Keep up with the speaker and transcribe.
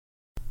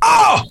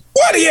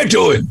What are you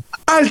doing?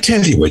 I'll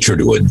tell you what you're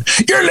doing.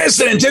 You're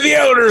listening to the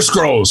Elder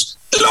Scrolls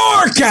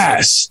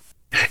Lorecast.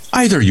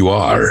 Either you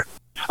are,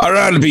 or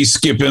I'll be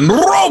skipping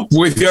rope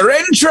with your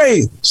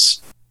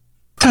entrails.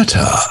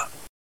 Ta-ta.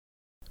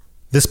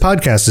 This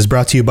podcast is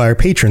brought to you by our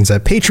patrons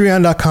at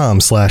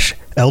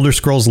patreon.com/Elder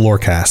Scrolls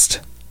Lorecast.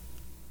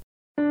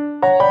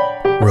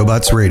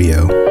 Robots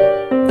Radio.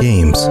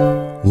 Games.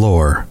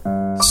 Lore.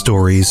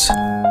 Stories.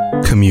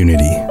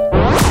 Community.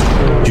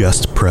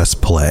 Just press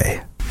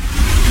play.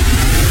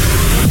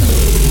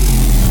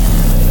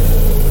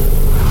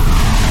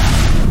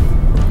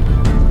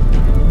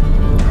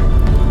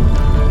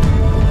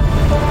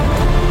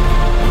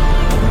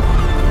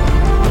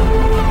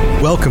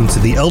 Welcome to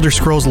the Elder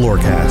Scrolls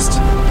Lorecast,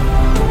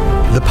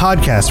 the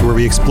podcast where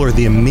we explore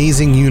the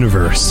amazing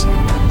universe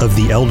of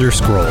the Elder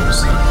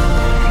Scrolls.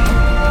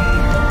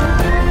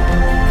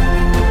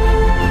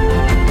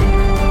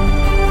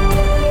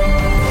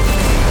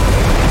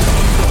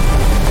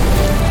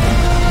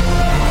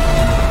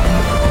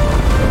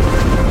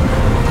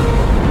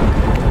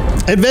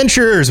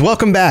 Adventurers,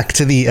 welcome back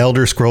to the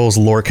Elder Scrolls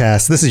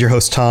Lorecast. This is your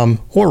host, Tom,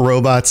 or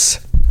Robots.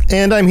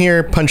 And I'm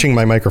here punching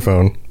my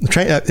microphone.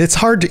 It's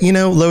hard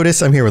to,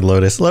 Lotus. I'm here with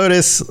Lotus.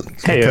 Lotus.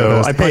 Hey,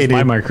 I punched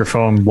my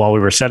microphone while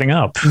we were setting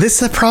up.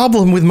 This is the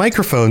problem with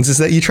microphones is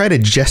that you try to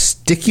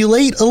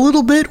gesticulate a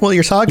little bit while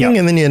you're talking,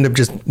 and then you end up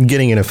just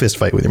getting in a fist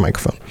fight with your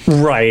microphone.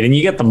 Right. And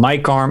you get the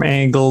mic arm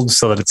angled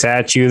so that it's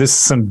at you. This is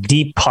some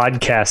deep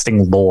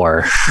podcasting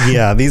lore.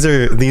 Yeah, these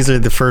are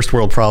the first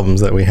world problems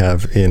that we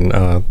have in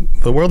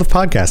the world of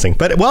podcasting.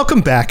 But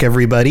welcome back,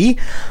 everybody.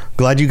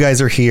 Glad you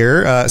guys are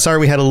here. Sorry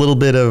we had a little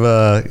bit of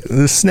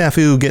the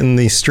snafu getting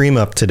the stream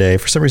up today.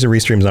 For some reason,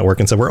 Restream's not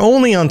working, so we're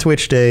only on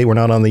Twitch Day. We're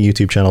not on the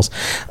YouTube channels.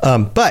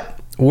 But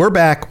we're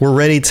back. We're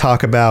ready to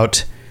talk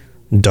about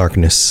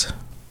darkness.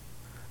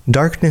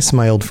 Darkness,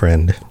 my old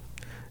friend.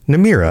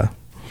 Namira,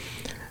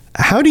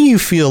 how do you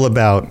feel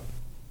about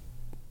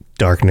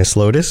darkness,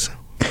 Lotus?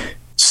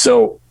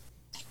 So,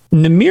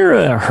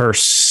 Namira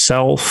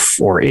herself,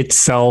 or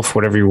itself,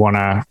 whatever you want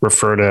to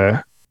refer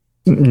to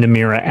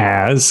Namira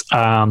as,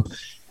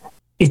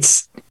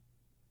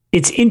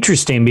 it's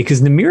interesting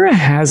because Namira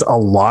has a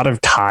lot of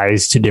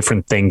ties to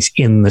different things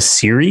in the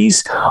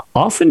series,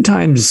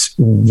 oftentimes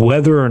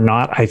whether or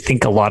not I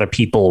think a lot of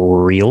people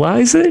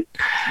realize it.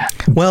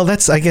 Well,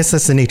 I guess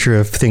that's the nature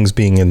of things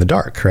being in the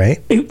dark,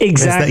 right?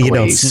 Exactly. That you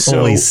don't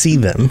always see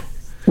them.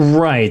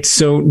 Right.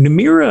 So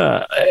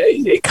Namira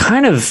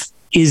kind of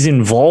is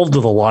involved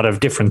with a lot of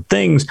different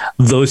things,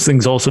 those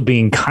things also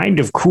being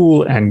kind of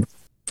cool and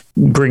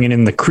bringing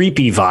in the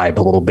creepy vibe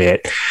a little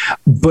bit.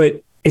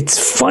 But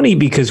it's funny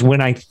because when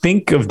I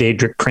think of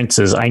Deadric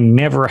princes, I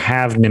never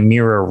have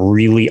Namira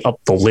really up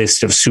the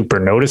list of super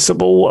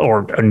noticeable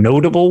or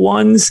notable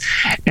ones.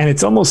 And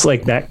it's almost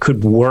like that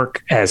could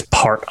work as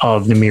part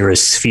of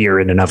Namira's sphere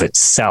in and of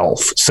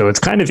itself. So it's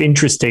kind of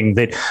interesting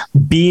that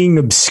being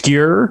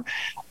obscure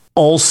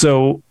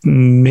also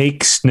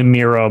makes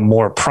Namira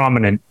more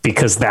prominent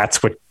because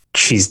that's what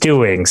she's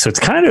doing. So it's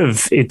kind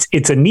of,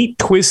 it's a neat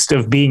twist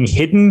of being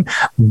hidden,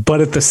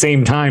 but at the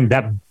same time,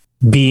 that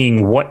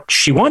being what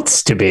she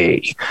wants to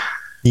be.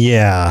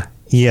 Yeah.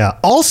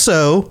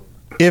 Also,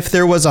 if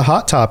there was a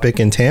hot topic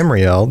in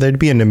Tamriel, there'd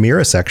be a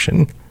Namira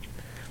section.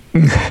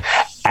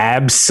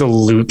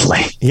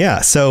 Absolutely.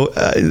 Yeah. So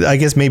I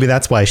guess maybe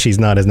that's why she's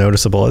not as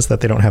noticeable, is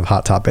that they don't have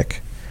hot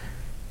topic.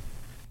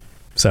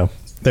 So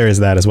there is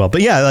that as well.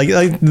 But yeah, like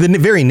the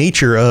very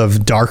nature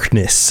of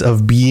darkness,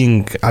 of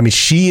being, I mean,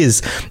 she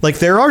is like,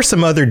 there are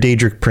some other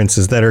Deadric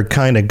princes that are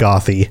kind of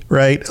gothy,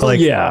 right? Like,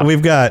 yeah,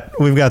 we've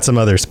got some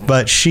others,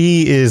 but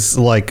she is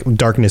like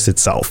darkness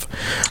itself.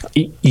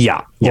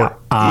 Yeah.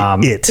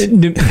 Absolutely.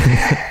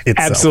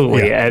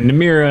 Yeah. And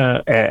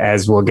Namira,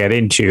 as we'll get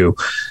into,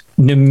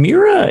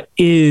 Namira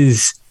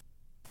is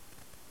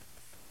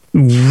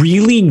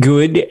really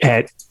good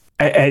at,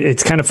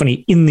 it's kind of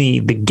funny, in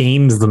the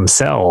games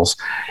themselves,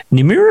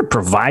 Namira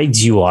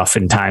provides you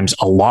oftentimes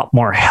a lot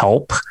more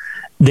help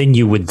than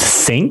you would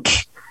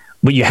think,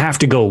 but you have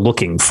to go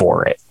looking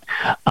for it.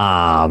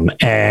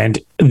 And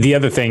the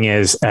other thing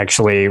is,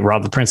 actually,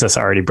 Rob the Princess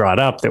already brought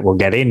up that we'll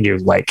get into,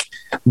 like,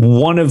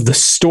 one of the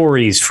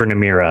stories for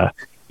Namira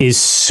is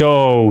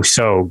so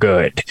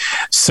good.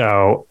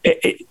 So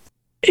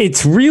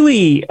it's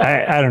really,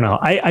 I don't know.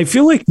 I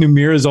feel like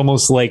Namira is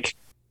almost like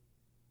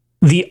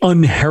the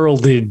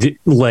unheralded,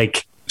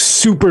 like,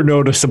 super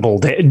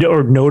noticeable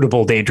or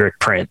notable Deadric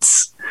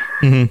prince.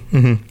 Mm-hmm,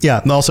 mm-hmm.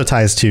 Yeah, it also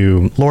ties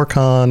to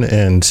Lorcan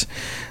and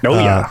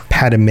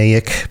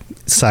Padmaic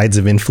sides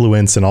of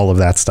influence and all of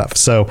that stuff.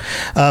 So,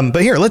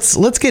 but here,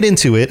 let's get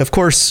into it. Of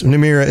course,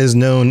 Namira is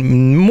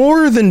known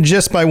more than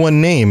just by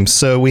one name.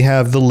 So we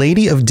have the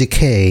Lady of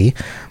Decay,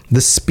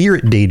 the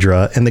Spirit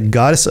Daedra, and the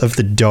Goddess of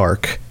the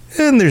Dark.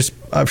 And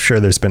I'm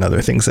sure there's been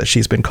other things that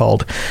she's been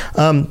called.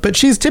 But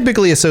she's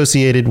typically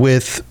associated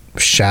with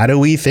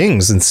shadowy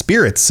things and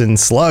spirits and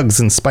slugs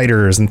and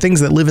spiders and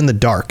things that live in the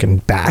dark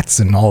and bats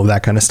and all of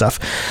that kind of stuff.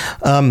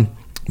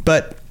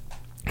 But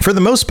for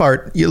the most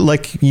part,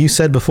 like you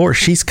said before,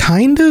 she's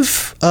kind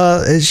of,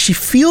 she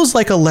feels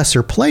like a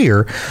lesser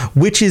player,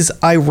 which is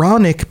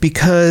ironic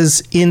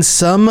because in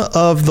some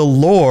of the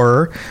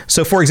lore,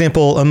 so for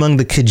example, among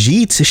the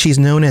Khajiits, she's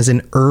known as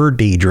an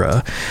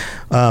Daedra,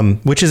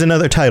 which is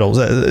another title.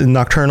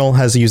 Nocturnal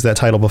has used that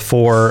title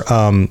before.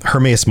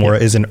 Hermaeus Mora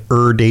is an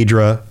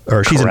Daedra,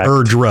 or she's Correct.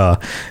 an Dra,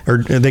 or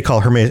they call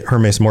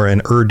Hermaeus Mora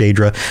an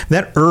Daedra.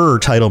 That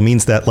title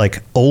means that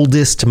like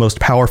oldest, most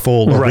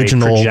powerful,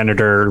 original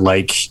progenitor,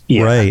 like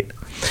right.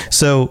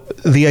 So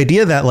the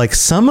idea that like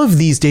some of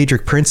these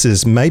Daedric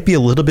princes might be a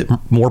little bit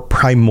more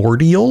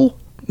primordial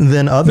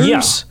than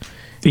others.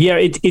 Yeah,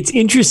 it's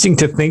interesting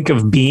to think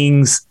of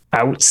beings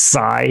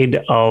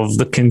outside of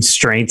the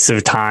constraints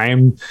of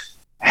time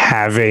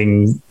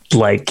having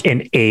like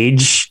an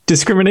age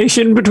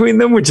discrimination between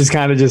them, which is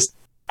kind of just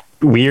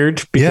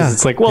weird because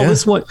it's like, well,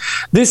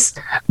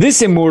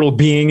 this immortal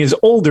being is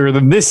older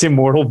than this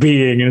immortal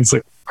being, and it's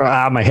like,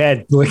 my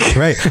head, like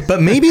right.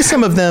 But maybe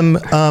some of them,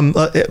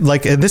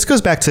 like this goes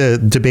back to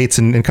debates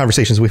and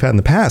conversations we've had in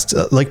the past.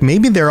 Like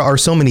maybe there are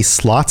so many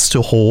slots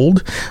to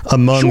hold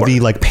among the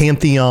like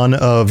pantheon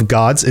of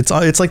gods.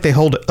 It's like they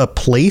hold a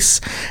place,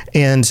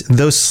 and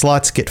those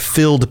slots get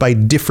filled by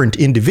different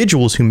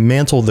individuals who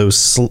mantle those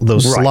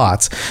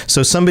slots.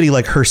 So somebody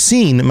like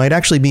Hircine might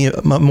actually be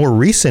a more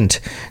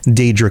recent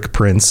Daedric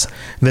prince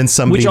than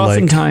somebody which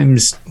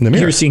oftentimes like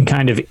Namira. Hircine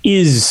kind of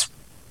is.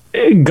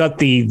 Got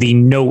the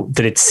note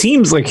that it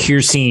seems like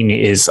Hircine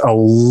is a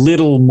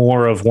little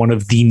more of one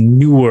of the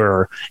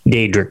newer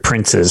Daedric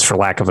princes, for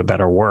lack of a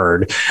better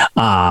word.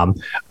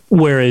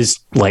 Whereas,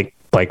 like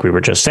we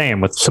were just saying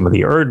with some of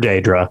the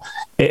Daedra,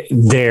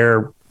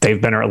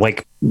 they've been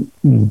like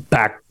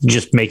back.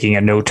 Just making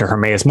a note to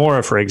Hermaeus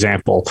Mora, for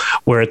example,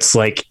 where it's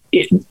like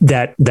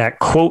that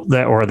quote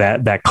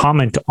that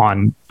comment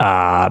on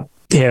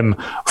him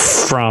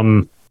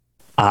from.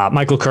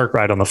 Michael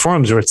Kirkbride on the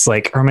forums, where it's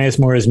like Hermaeus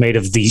Mora is made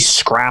of these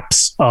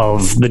scraps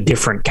of the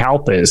different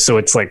kalpas. So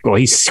it's like, well,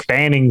 he's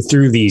spanning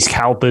through these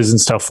kalpas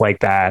and stuff like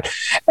that.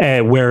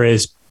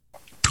 Whereas,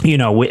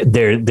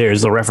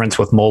 there's the reference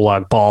with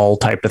Molag Bal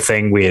type of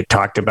thing we had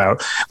talked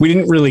about. We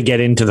didn't really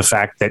get into the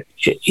fact that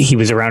he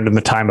was around in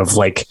the time of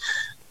like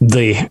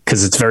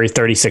because it's very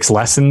 36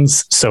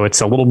 lessons. So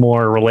it's a little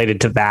more related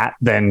to that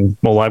than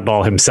Molag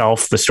Bal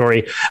himself, the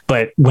story.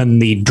 But when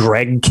the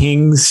Dreg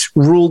Kings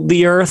ruled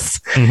the earth,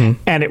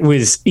 and it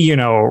was,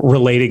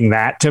 relating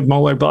that to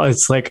Molag Bal,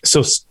 it's like,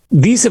 so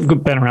these have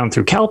been around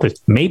through Kalpas.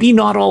 Maybe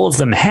not all of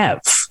them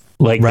have.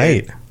 Like,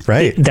 right.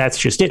 That's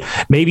just it.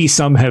 Maybe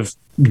some have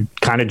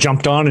kind of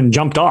jumped on and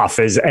jumped off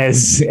as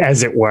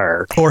it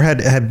were, or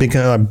had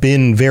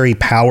been very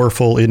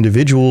powerful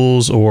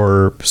individuals,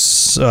 or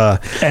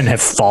and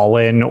have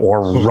fallen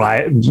or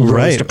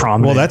rose to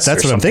prominence. Well, that's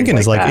what I'm thinking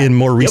is like in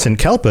more recent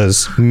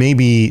Kelpas,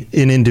 maybe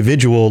an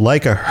individual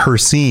like a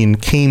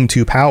Hircine came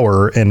to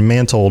power and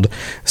mantled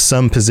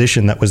some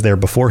position that was there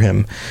before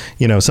him,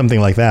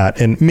 something like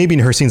that. And maybe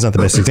Hircine's not the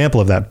best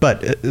example of that,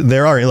 but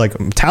there are like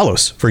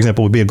Talos, for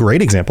example, would be a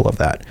great example of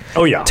that.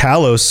 Oh yeah,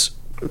 Talos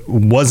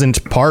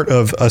wasn't part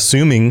of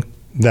assuming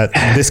that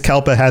this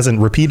Kalpa hasn't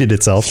repeated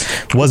itself,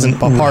 wasn't a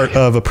part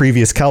of a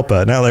previous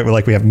Kalpa. Not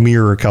like we have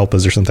mirror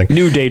Kalpas or something.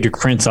 New Daedric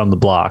prince on the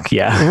block,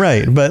 yeah.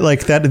 Right, but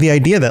like that, the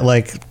idea that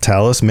like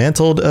Talos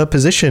mantled a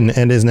position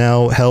and is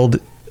now held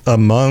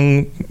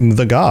among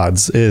the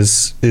gods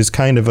is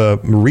kind of a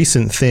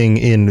recent thing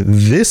in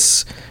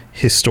this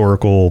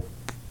historical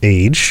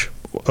age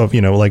of,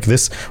 like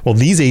this,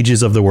 these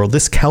ages of the world,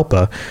 this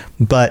Kalpa,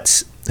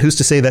 but who's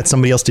to say that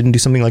somebody else didn't do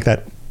something like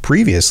that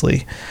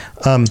previously?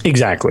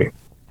 Exactly.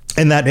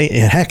 And that,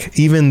 heck,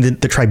 even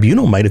the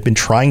tribunal might have been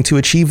trying to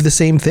achieve the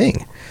same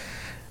thing.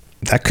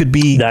 That could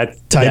be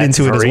tied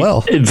into it as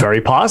well.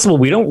 Very possible.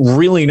 We don't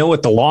really know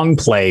what the long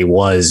play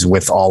was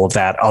with all of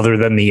that, other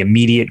than the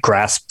immediate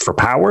grasp for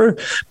power.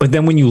 But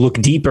then when you look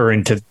deeper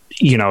into,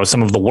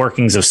 some of the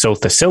workings of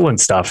Sotha Sil and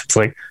stuff, it's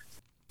like,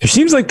 it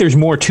seems like there's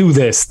more to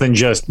this than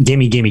just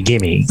gimme, gimme,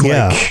 gimme.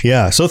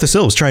 Yeah. Sotha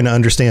Sil was trying to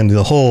understand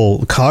the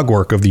whole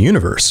cogwork of the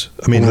universe.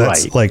 I mean,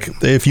 that's like,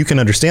 if you can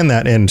understand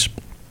that and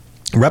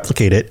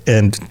replicate it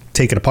and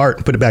take it apart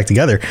and put it back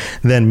together,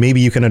 then maybe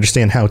you can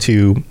understand how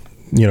to,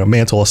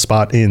 mantle a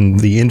spot in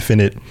the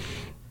infinite,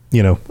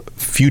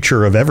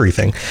 future of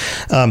everything.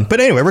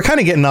 But anyway, we're kind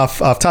of getting off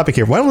topic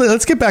here.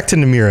 Let's get back to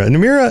Namira.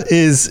 Namira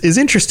is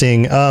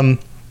interesting.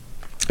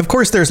 Of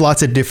course, there's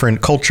lots of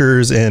different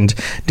cultures and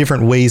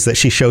different ways that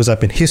she shows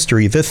up in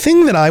history. The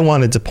thing that I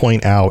wanted to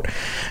point out,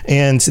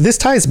 and this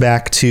ties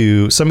back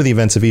to some of the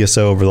events of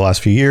ESO over the last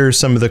few years,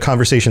 some of the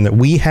conversation that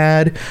we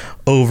had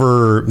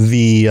over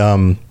the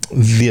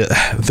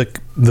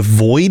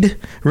void.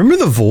 Remember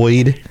the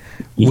void?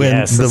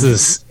 Yes,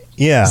 this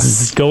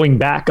is going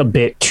back a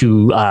bit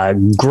to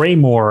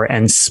Greymoor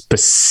and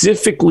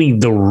specifically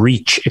the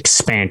Reach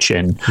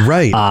expansion,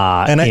 right?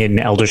 In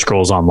Elder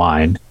Scrolls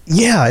Online.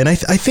 Yeah, and I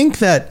think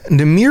that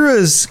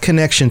Namira's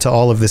connection to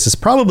all of this is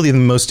probably the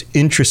most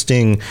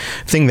interesting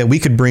thing that we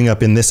could bring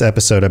up in this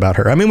episode about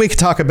her. I mean, we could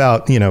talk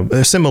about,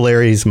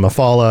 similarities,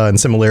 Mafala, and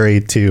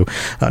similarity to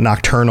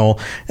Nocturnal,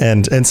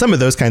 and some of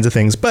those kinds of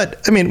things.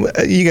 But, I mean,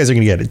 you guys are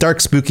going to get it. Dark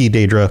spooky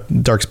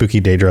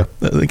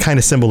Daedra, kind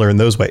of similar in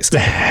those ways.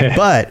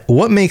 But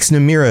what makes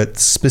Namira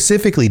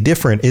specifically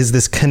different is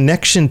this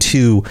connection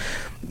to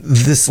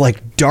this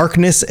like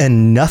darkness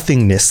and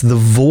nothingness, the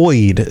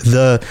void,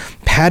 the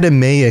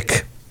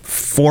Padmeic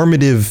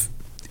formative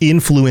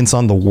influence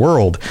on the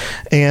world.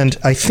 And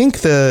I think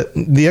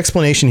the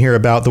explanation here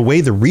about the way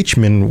the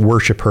Reachmen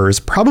worship her is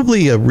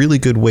probably a really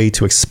good way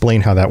to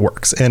explain how that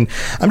works. And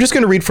I'm just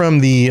going to read from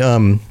the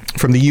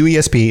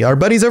UESP, our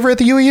buddies over at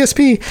the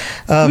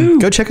UESP.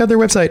 Go check out their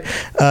website.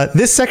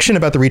 This section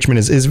about the Reachmen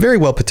is very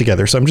well put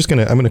together. So I'm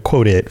going to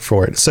quote it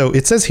for it. So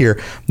it says here,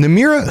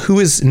 Namira, who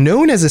is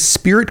known as the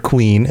Spirit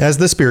Queen,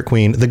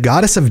 the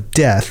goddess of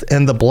death,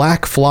 and the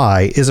Black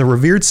Fly, is a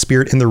revered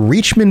spirit in the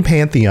Reachmen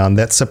pantheon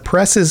that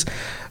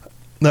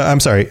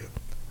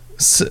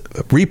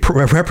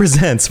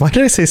represents. Why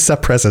did I say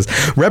suppresses?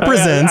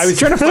 Represents. I was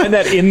trying to find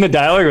that in the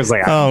dialogue. I was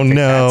like, I don't think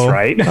that's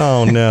right.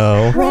 Oh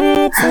no.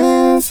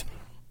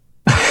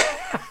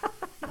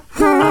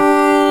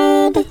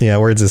 Yeah,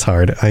 words is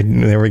hard.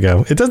 There we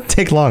go. It doesn't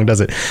take long,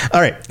 does it?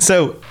 All right.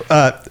 So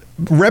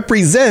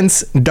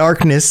represents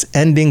darkness,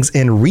 endings,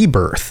 and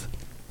rebirth.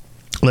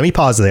 Let me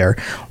pause there.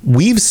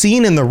 We've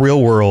seen in the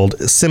real world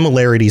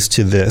similarities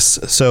to this.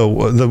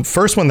 So the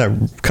first one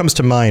that comes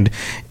to mind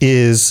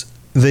is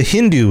the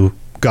Hindu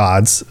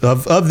gods.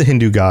 Of the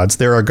Hindu gods,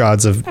 there are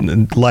gods of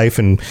life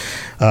and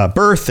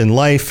birth and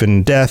life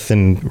and death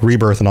and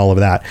rebirth and all of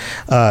that.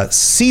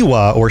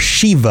 Siwa, or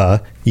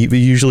Shiva, you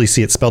usually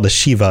see it spelled as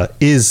Shiva,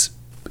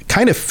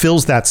 kind of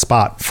fills that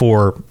spot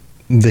for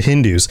the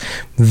Hindus.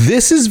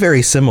 This is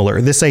very similar.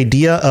 This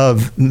idea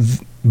of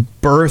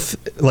birth,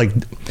 like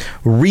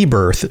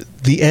rebirth,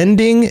 the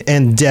ending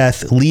and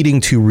death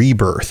leading to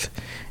rebirth,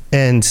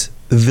 and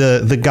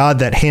the god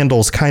that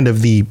handles kind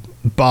of the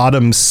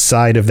bottom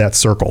side of that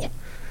circle,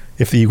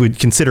 if you would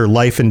consider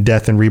life and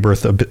death and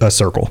rebirth a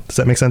circle. Does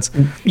that make sense?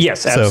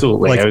 Yes,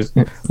 absolutely.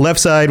 So, left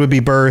side would be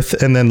birth,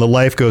 and then the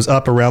life goes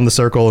up around the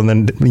circle, and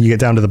then you get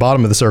down to the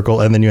bottom of the circle,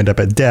 and then you end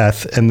up at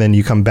death, and then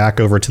you come back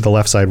over to the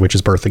left side, which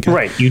is birth again.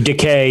 Right. You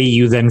decay,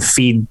 you then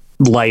feed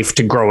life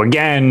to grow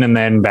again, and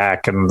then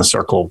back, and the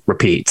circle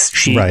repeats.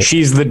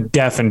 She's the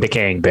death and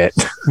decaying bit.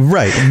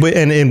 Right.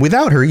 And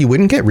without her, you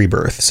wouldn't get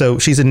rebirth. So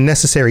she's a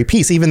necessary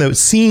piece. Even though it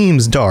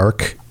seems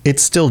dark,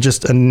 it's still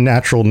just a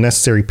natural,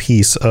 necessary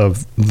piece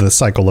of the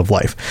cycle of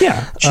life.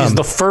 Yeah. She's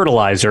the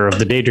fertilizer of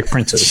the Deadric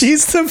princes.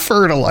 She's the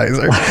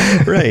fertilizer.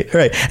 Right.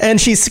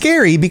 And she's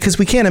scary because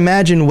we can't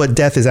imagine what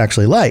death is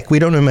actually like. We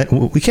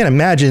can't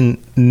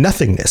imagine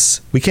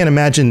nothingness. We can't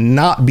imagine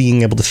not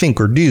being able to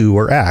think or do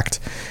or act.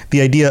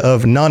 The idea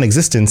of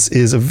non-existence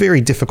is a very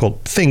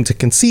difficult thing to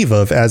conceive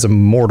of as a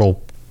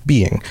mortal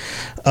being.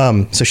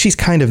 So she's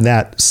kind of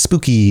that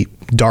spooky,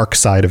 dark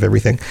side of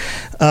everything.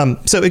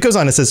 So it goes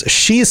on. It says,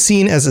 she is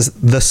seen as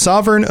the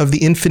sovereign of the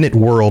infinite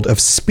world of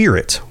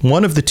spirit,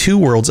 one of the two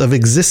worlds of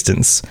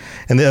existence.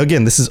 And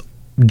again, this is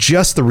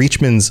just the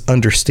Reachman's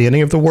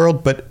understanding of the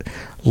world, but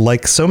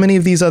like so many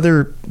of these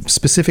other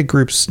specific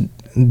groups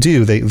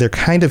do, they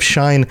kind of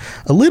shine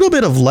a little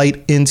bit of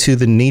light into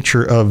the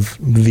nature of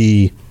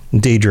the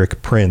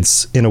Deadric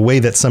prince in a way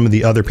that some of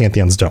the other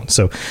pantheons don't.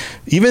 So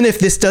even if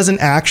this doesn't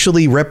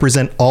actually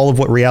represent all of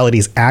what reality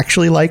is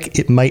actually like,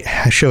 it might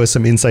show us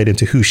some insight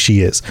into who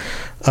she is.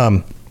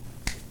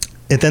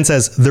 It then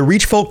says, the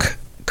Reachfolk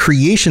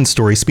creation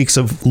story speaks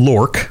of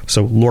Lork,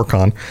 so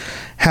Lorkhan,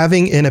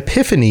 having an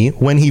epiphany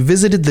when he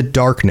visited the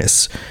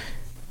darkness.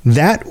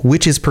 That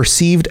which is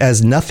perceived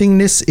as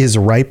nothingness is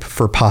ripe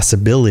for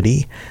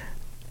possibility.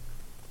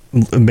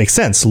 It makes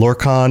sense.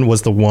 Lorkhan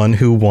was the one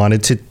who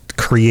wanted to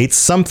create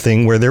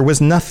something where there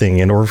was nothing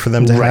in order for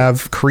them to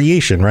have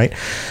creation, right?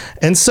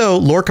 And so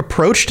Lork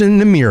approached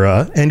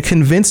Namira and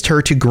convinced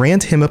her to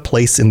grant him a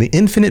place in the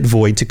infinite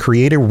void to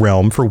create a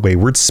realm for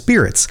wayward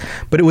spirits.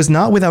 But it was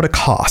not without a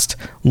cost.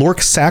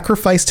 Lork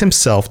sacrificed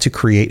himself to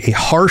create a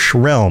harsh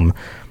realm,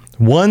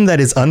 one that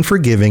is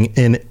unforgiving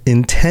and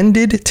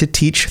intended to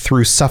teach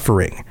through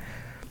suffering.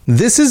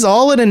 This is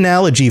all an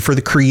analogy for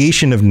the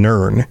creation of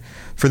Nirn,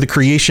 for the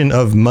creation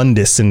of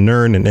Mundus and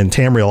Nirn and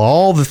Tamriel,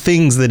 all the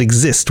things that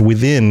exist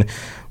within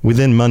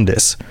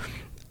Mundus,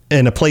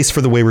 and a place for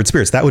the wayward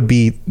spirits. That would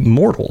be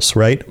mortals,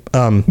 right?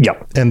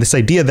 Yep. And this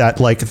idea that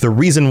like the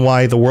reason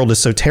why the world is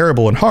so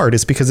terrible and hard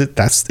is because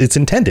it's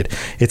intended.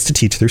 It's to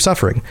teach through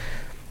suffering.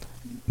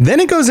 Then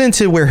it goes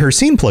into where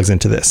Hircine plugs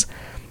into this.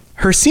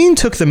 Hircine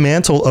took the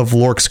mantle of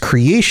Lork's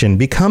creation,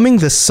 becoming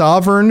the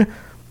sovereign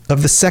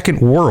of the second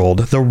world,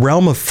 the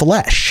realm of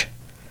flesh.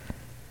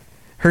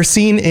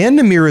 Hircine and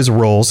Namira's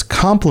roles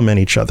complement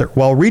each other.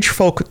 While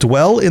Reachfolk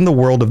dwell in the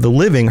world of the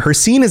living,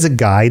 Hircine is a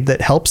guide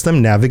that helps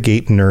them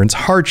navigate Nirn's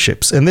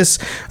hardships. And this,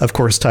 of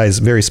course, ties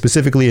very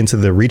specifically into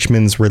the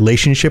Reachman's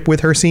relationship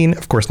with Hircine.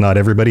 Of course, not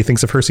everybody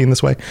thinks of Hircine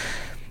this way.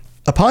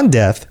 Upon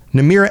death,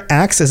 Namira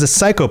acts as a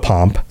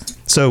psychopomp.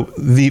 So,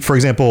 for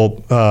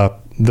example,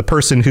 the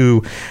person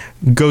who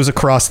goes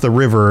across the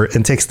river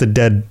and takes the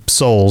dead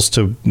souls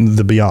to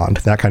the beyond,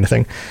 that kind of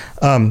thing,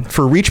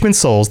 for Reachman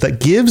souls that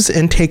gives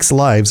and takes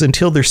lives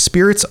until their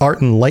spirits are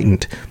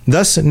enlightened.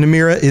 Thus,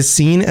 Namira is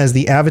seen as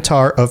the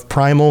avatar of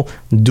primal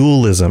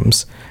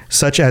dualisms,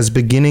 such as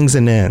beginnings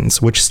and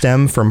ends, which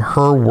stem from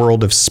her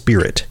world of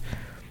spirit.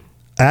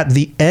 At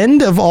the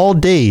end of all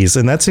days,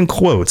 and that's in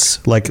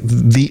quotes, like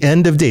the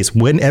end of days,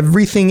 when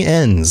everything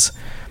ends,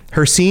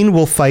 her scene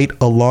will fight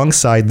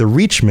alongside the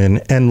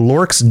Reachmen, and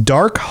Lork's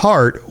dark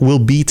heart will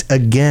beat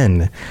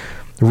again.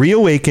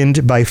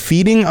 Reawakened by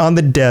feeding on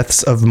the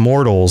deaths of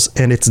mortals,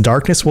 and its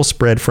darkness will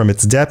spread from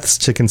its depths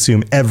to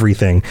consume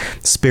everything,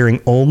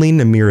 sparing only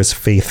Namira's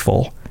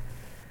faithful.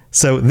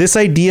 So this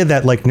idea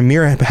that like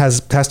Namira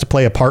has to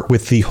play a part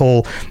with the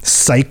whole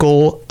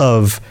cycle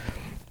of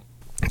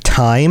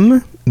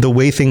time, the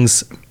way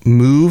things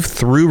move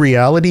through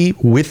reality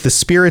with the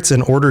spirits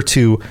in order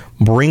to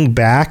bring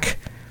back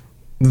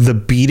the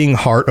beating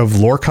heart of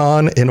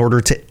Lorkhan in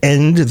order to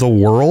end the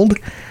world,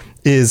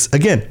 is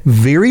again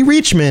very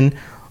Reachman,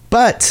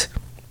 but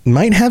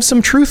might have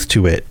some truth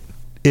to it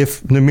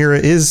if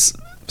Namira is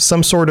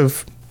some sort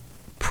of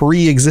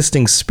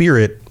pre-existing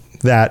spirit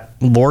that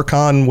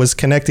Lorkhan was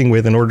connecting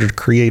with in order to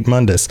create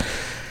Mundus.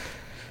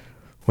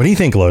 What do you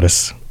think,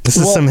 Lotus? This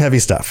is some heavy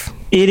stuff.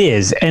 It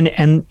is.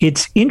 And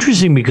it's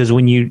interesting because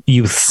when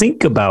you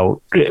think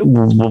about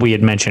what we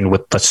had mentioned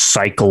with the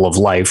cycle of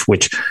life,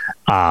 which,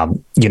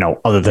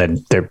 other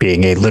than there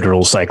being a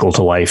literal cycle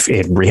to life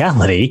in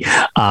reality,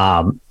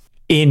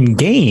 in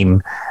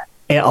game,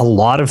 a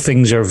lot of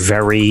things are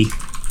very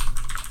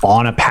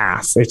on a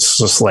path. It's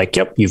just like,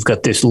 yep, you've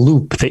got this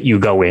loop that you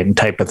go in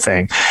type of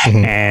thing.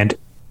 Mm-hmm.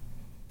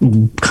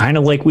 And kind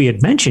of like we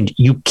had mentioned,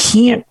 you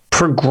can't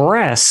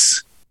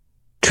progress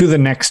to the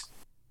next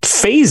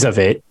phase of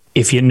it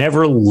if you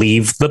never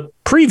leave the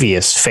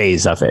previous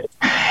phase of it.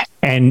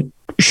 And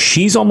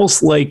she's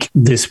almost like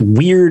this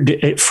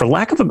weird, for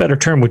lack of a better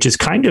term, which is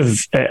kind of,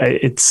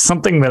 it's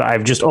something that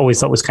I've just always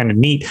thought was kind of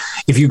neat.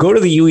 If you go to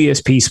the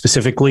UESP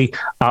specifically,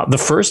 the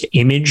first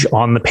image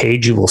on the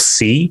page you will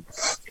see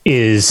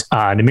is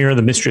Namira,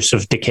 the Mistress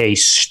of Decay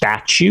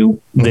statue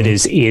that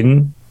is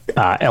in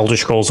Elder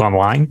Scrolls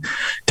Online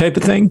type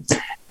of thing.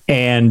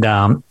 And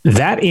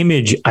that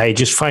image I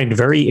just find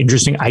very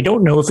interesting. I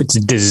don't know if it's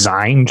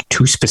designed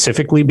to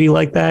specifically be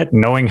like that,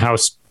 knowing how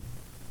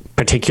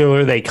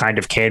particular they kind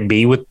of can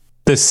be with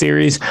this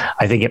series.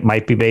 I think it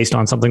might be based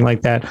on something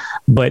like that.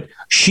 But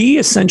she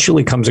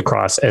essentially comes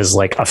across as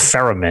like a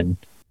ferryman,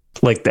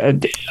 like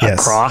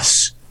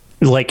across,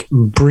 like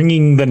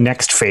bringing the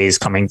next phase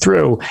coming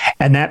through.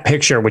 And that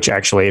picture, which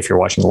actually, if you're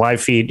watching the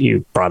live feed,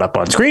 you brought up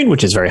on screen,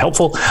 which is very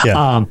helpful.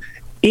 Yeah.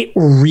 It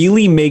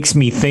really makes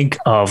me think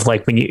of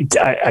like when you,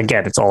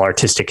 again, it's all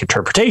artistic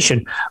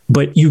interpretation,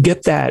 but you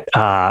get that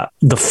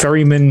the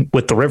ferryman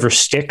with the river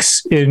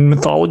Styx in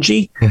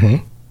mythology.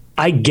 Mm-hmm.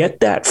 I get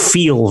that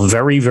feel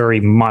very, very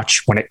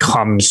much when it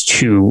comes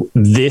to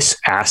this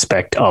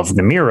aspect of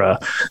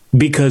Namira,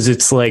 because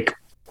it's like,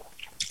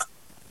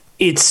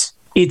 it's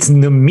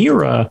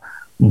Namira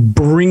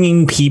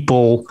bringing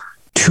people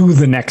to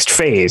the next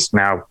phase.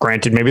 Now,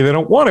 granted, maybe they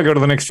don't want to go to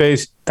the next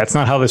phase. That's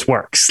not how this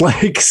works.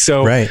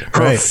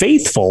 Her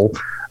faithful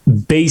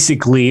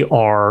basically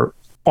are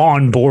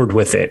on board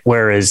with it.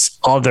 Whereas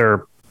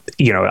other,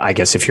 I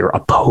guess if you're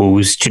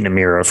opposed to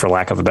Namira, for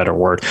lack of a better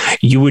word,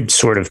 you would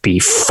sort of be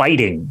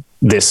fighting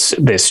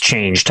this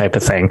change type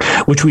of thing,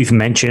 which we've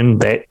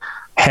mentioned that.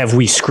 Have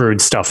we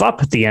screwed stuff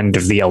up at the end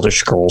of the Elder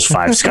Scrolls V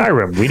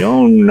Skyrim? We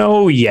don't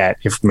know yet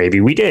if maybe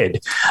we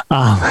did.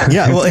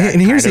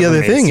 And here's the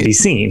other thing.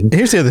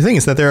 Here's the other thing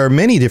is that there are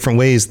many different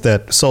ways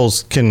that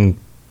souls can,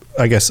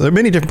 there are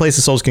many different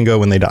places souls can go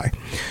when they die,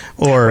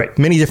 or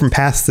many different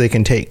paths they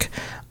can take.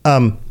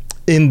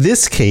 In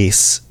this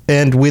case,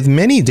 and with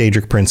many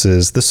Daedric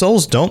princes, the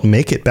souls don't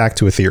make it back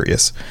to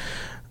Aetherius.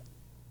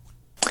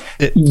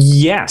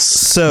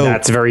 So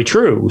that's very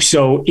true.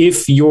 So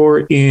if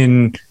you're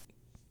in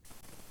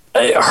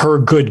her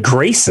good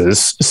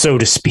graces, so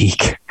to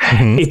speak,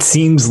 it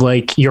seems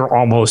like you're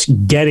almost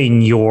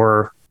getting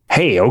your,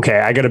 hey,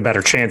 okay, I got a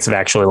better chance of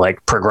actually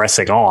like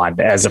progressing on,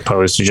 as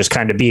opposed to just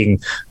kind of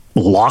being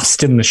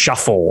lost in the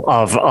shuffle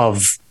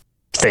of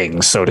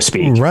things, so to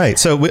speak. Right.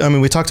 So,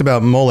 we talked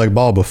about Molag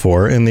Bal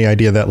before, and the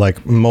idea that like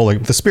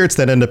the spirits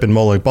that end up in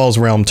Molag Bal's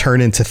realm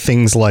turn into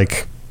things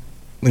like,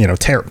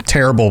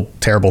 terrible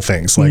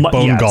things like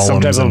bone golems,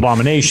 sometimes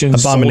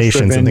abominations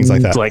and things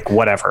like that, like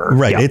whatever.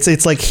 Right. Yeah.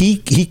 It's like he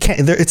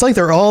can't. It's like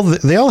they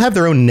all have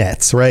their own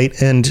nets, right?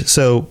 And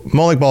so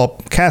Molag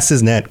Bal casts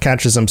his net,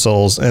 catches some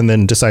souls, and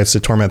then decides to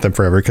torment them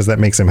forever because that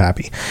makes him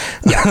happy.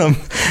 Yeah.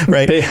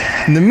 Right.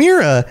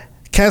 Namira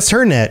casts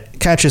her net,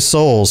 catches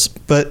souls,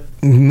 but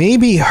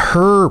maybe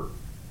her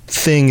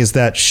thing is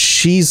that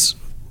she's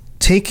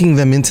taking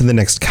them into the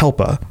next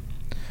Kelpa.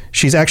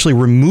 She's actually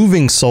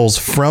removing souls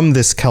from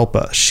this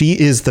Kelpa. She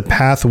is the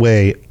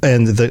pathway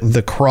and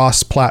the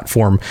cross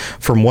platform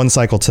from one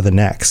cycle to the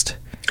next.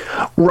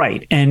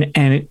 Right. And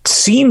it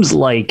seems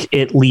like,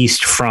 at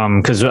least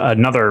from, because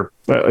another,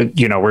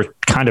 we're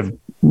kind of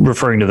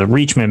referring to the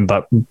Reachman,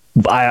 but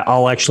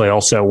I'll actually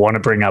also want to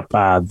bring up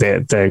her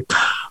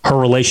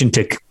relation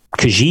to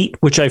Khajiit,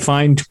 which I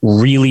find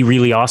really,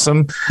 really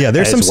awesome. Yeah,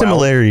 there's some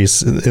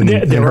similarities in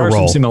her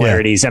role. Some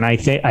similarities, and I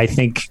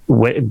think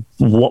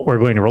what we're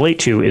going to relate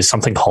to is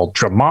something called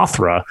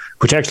Dramothra,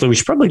 which actually we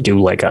should probably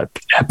do like a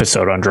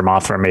episode on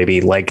Dramothra,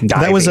 maybe like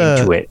dive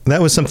into it.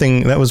 That was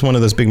something. That was one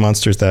of those big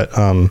monsters that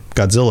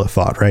Godzilla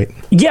fought, right?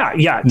 Yeah.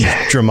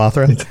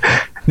 Dramothra.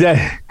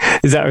 Yeah,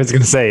 is that what I was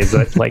going to say? Is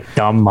that like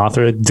dumb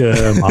Mothra?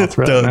 Duh,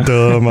 Mothra.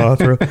 Duh,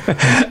 Mothra.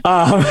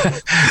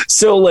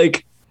 So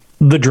like,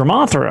 the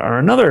Dramothra are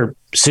another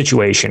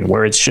situation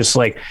where it's just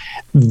like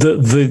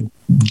the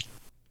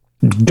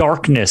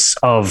darkness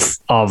of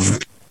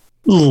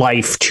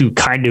life to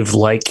kind of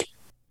like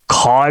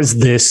cause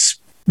this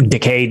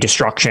decay,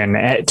 destruction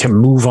to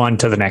move on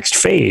to the next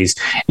phase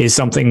is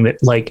something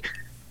that, like,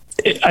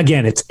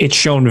 again, it's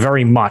shown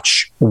very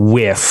much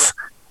with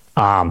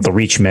the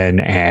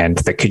Reachmen and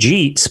the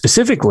Khajiit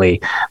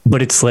specifically,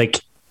 but it's like,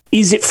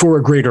 is it for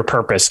a greater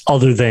purpose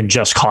other than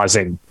just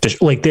causing,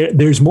 like,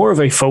 there's more of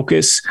a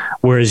focus,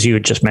 whereas you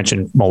had just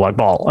mentioned Molag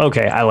Bal.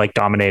 Okay, I like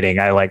dominating,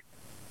 I like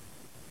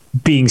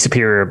being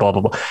superior, blah,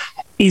 blah, blah.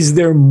 Is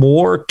there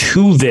more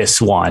to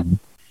this one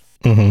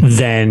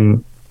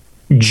than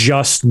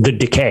just the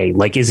decay?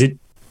 Like, is it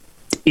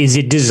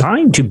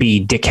designed to be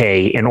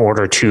decay in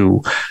order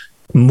to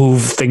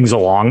move things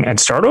along and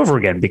start over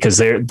again? Because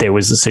there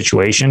was a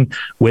situation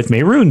with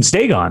Mehrunes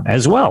Dagon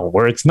as well,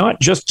 where it's not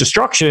just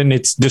destruction,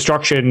 it's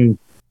destruction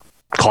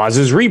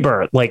causes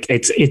rebirth. Like,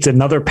 it's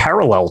another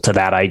parallel to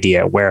that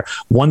idea where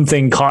one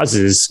thing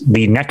causes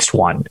the next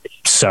one.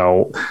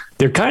 So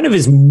there kind of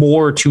is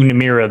more to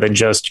Namira than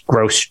just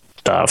gross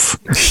stuff.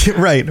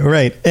 Right.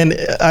 And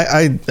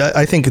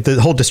I think the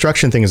whole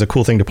destruction thing is a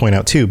cool thing to point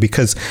out too,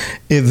 because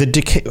the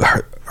decay,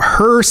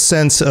 her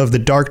sense of the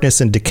darkness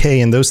and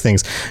decay and those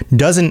things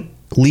doesn't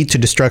lead to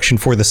destruction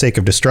for the sake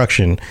of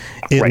destruction.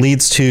 It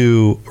leads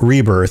to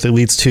rebirth. It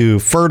leads to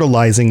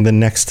fertilizing the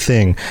next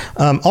thing.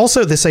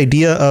 Also, this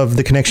idea of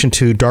the connection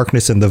to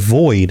darkness and the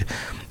void.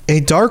 A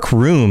dark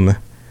room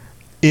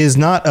is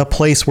not a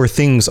place where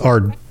things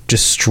are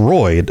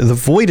destroyed. The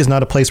void is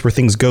not a place where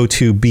things go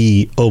to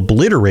be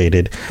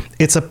obliterated.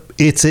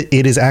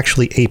 It is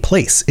actually a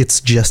place.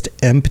 It's just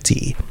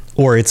empty,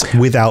 or it's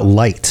without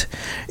light.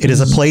 It is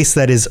a place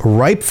that is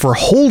ripe for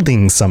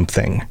holding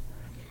something.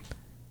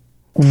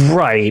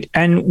 Right.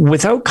 And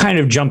without kind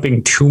of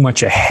jumping too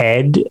much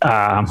ahead,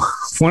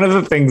 one of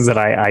the things that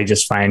I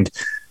just find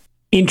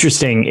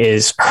interesting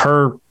is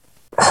her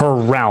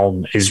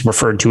realm is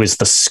referred to as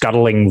the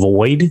scuttling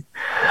void,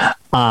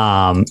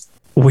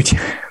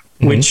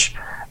 which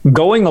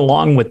going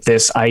along with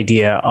this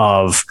idea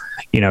of,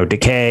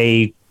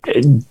 decay,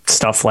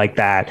 stuff like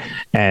that,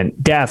 and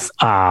death,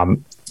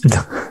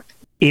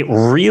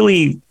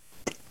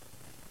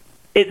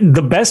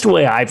 the best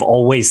way I've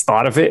always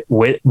thought of it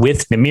with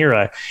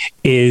Namira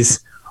is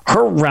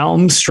her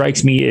realm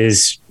strikes me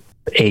as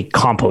a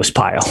compost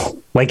pile,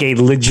 like a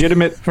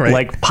legitimate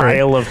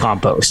pile of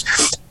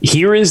compost.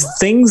 Here is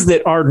things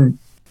that are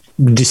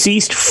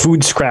deceased,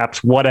 food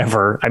scraps,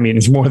 whatever. I mean,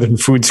 it's more than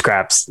food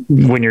scraps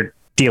when you're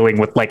dealing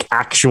with like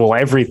actual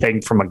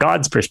everything from a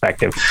god's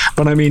perspective.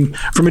 But I mean,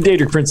 from a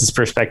Deadric Prince's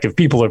perspective,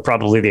 people are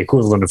probably the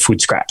equivalent of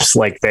food scraps.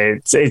 Like,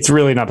 it's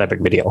really not that big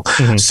of a deal.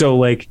 So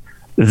like,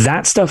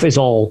 that stuff is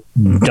all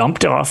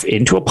dumped off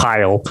into a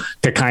pile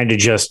to kind of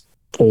just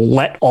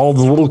let all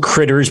the little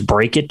critters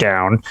break it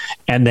down.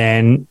 And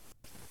then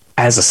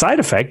as a side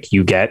effect,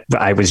 you get,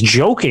 I was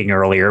joking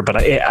earlier, but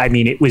I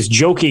mean, it was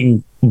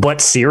joking,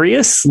 but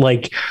serious.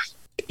 Like,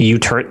 you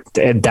turn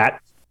that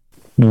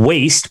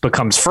waste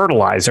becomes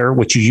fertilizer,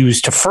 which you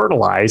use to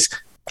fertilize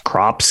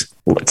crops,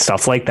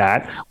 stuff like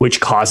that, which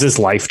causes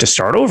life to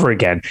start over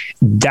again.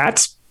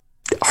 That's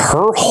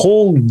her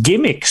whole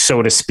gimmick,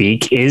 so to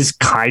speak, is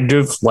kind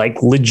of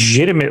like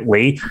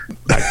legitimately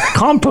a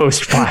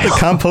compost pile. The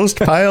compost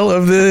pile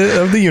of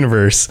the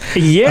universe.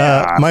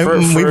 Yeah.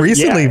 We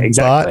recently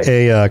bought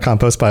a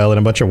compost pile and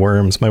a bunch of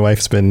worms. My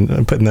wife's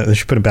been putting that,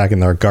 she put it back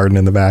in our garden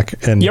in the back.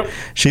 And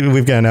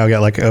we've now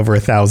got like over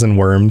 1,000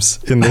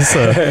 worms in this,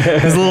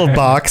 this little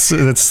box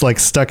that's like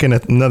stuck in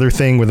another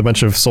thing with a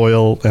bunch of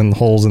soil and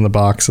holes in the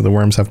box, so the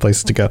worms have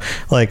places to go.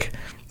 Like,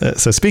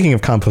 so speaking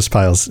of compost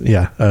piles,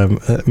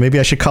 maybe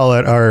I should call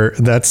it our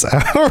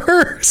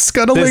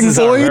scuttling void. This is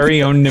our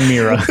very own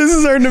Namira. This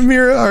is our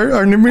Namira,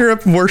 our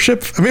Namira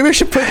worship. Maybe I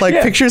should put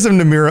pictures of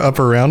Namira up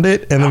around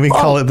it, and then we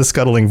call it the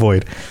scuttling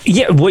void.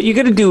 Yeah, what you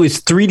got to do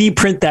is 3D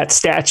print that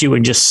statue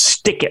and just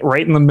stick it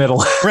right in the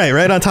middle.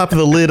 right on top of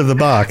the lid of the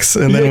box,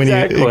 and then when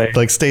it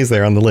like stays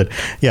there on the lid.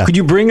 Yeah. Could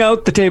you bring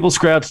out the table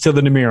scraps to the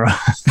Namira?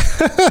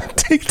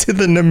 Take to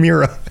the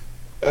Namira.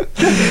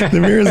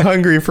 Namira's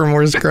hungry for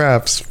more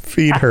scraps.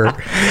 Feed her.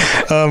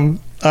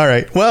 All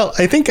right. Well,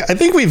 I think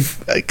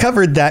we've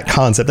covered that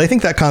concept. I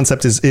think that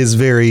concept is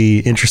very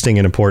interesting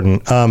and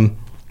important.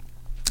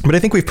 But I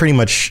think we've pretty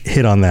much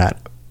hit on that.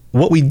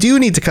 What we do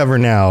need to cover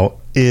now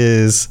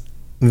is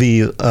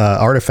the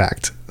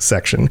artifact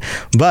section.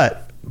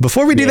 But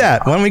before we do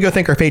that, why don't we go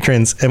thank our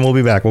patrons, and we'll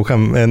be back. We'll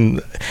come,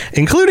 and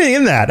including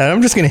in that, and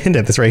I'm just going to hint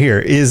at this right here,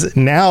 is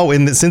now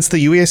since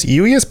the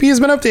UESP has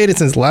been updated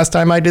since the last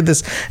time I did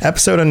this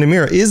episode on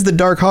Namira, is the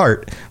Dark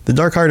Heart. The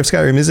Dark Heart of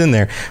Skyrim is in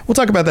there. We'll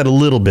talk about that a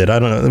little bit. I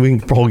don't know. We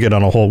can get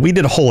on we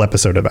did a whole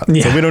episode about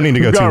it, so we don't need to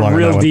go too long.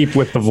 Real deep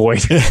with the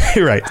void.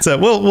 Right. So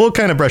we'll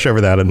kind of brush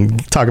over that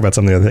and talk about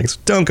some of the other things.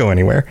 Don't go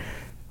anywhere.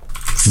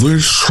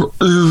 This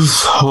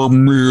is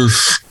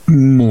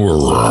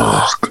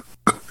Namira,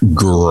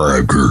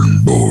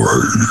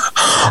 Dragonborn,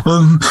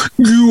 and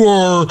you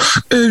are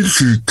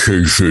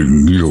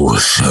educating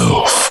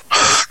yourself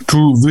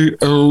to the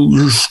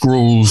Elder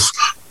Scrolls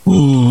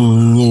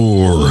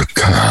Lorecast.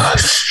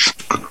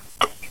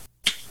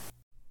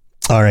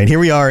 All right, here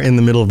we are in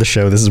the middle of the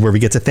show. This is where we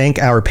get to thank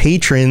our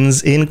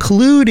patrons,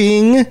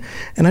 including,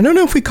 and I don't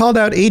know if we called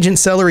out Agent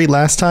Celery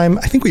last time.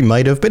 I think we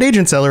might have, but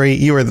Agent Celery,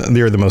 you're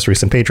the most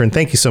recent patron.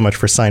 Thank you so much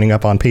for signing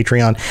up on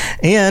Patreon.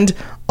 And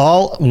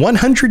all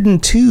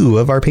 102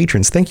 of our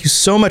patrons, thank you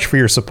so much for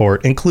your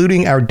support,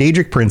 including our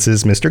Deadric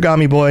princes, Mr.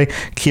 Gummy Boy,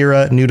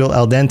 Kira, Noodle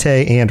Al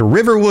Dente, and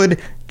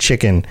Riverwood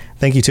Chicken.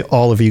 Thank you to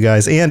all of you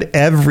guys and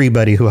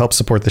everybody who helps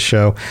support the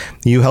show.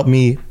 You help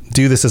me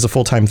do this as a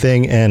full-time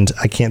thing, and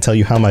I can't tell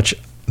you how much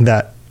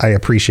that I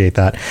appreciate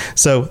that.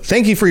 So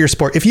thank you for your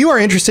support. If you are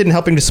interested in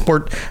helping to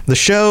support the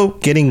show,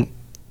 getting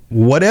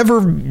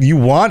whatever you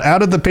want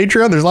out of the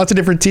Patreon, there's lots of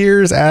different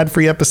tiers,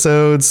 ad-free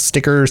episodes,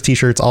 stickers,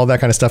 t-shirts, all that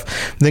kind of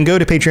stuff. Then go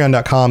to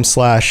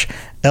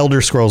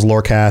patreon.com/Elder Scrolls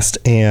Lorecast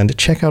and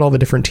check out all the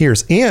different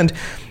tiers. And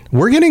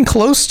we're getting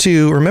close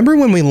to, remember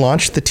when we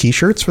launched the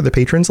t-shirts for the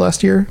patrons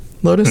last year,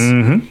 Lotus?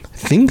 Mm-hmm. I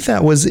think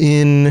that was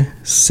in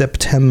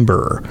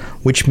September,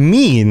 which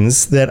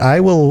means that I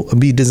will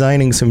be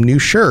designing some new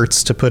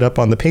shirts to put up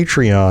on the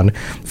Patreon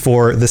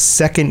for the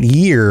second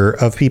year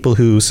of people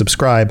who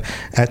subscribe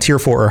at tier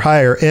 4 or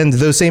higher. And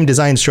those same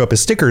designs show up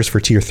as stickers for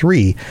tier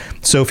 3.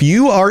 So if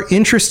you are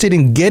interested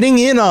in getting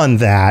in on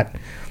that,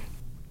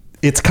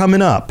 it's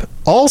coming up.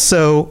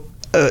 Also,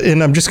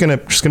 and I'm just gonna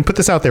put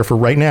this out there for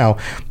right now,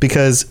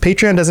 because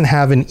Patreon doesn't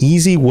have an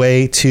easy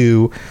way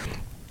to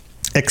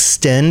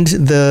extend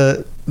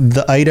the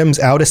items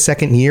out a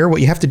second year.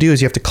 What you have to do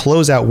is you have to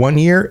close out 1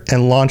 year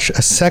and launch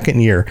a second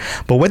year.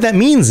 But what that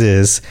means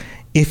is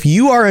if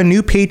you are a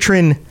new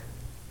patron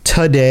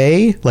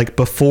today, like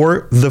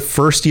before the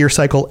first year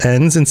cycle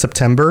ends in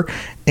September,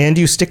 and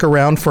you stick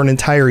around for an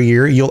entire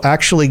year, you'll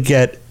actually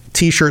get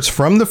t-shirts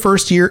from the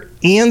first year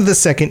and the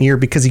second year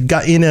because you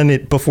got in on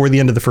it before the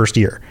end of the first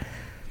year.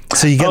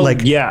 So you get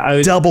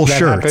double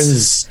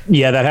shirts.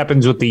 That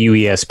happens with the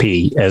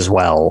UESP as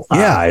well.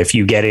 Yeah. If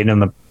you get in on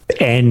the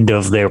end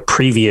of their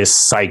previous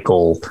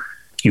cycle,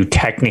 you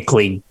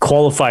technically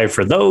qualify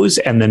for those,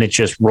 and then it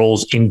just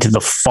rolls into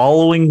the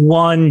following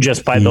one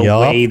just by the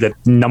way that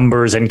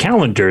numbers and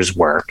calendars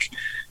work.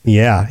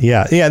 Yeah.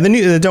 The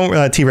new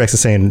T-Rex is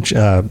saying she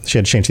had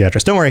to change the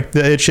address. Don't worry,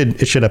 it should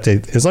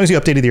update. As long as you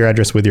updated your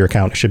address with your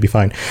account, it should be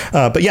fine.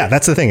 But yeah,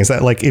 that's the thing, is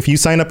that like if you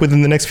sign up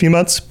within the next few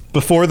months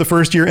before the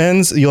first year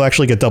ends, you'll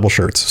actually get double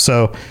shirts.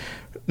 So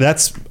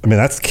that's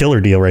a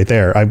killer deal right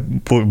there. I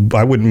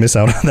wouldn't miss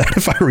out on that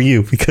if I were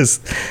you,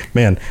 because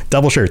man,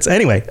 double shirts.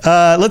 Anyway,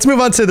 let's move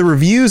on to the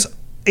reviews.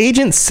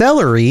 Agent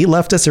Celery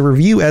left us a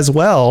review as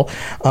well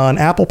on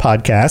Apple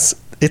Podcasts.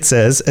 It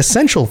says,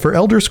 essential for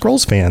Elder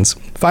Scrolls fans.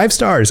 5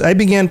 stars. I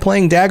began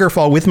playing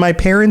Daggerfall with my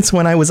parents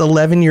when I was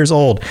 11 years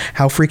old.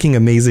 How freaking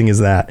amazing is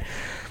that?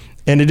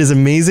 And it is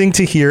amazing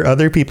to hear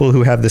other people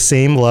who have the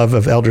same love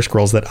of Elder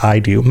Scrolls that I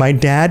do. My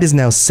dad is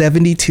now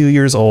 72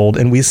 years old,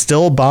 and we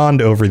still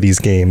bond over these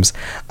games.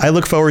 I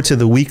look forward to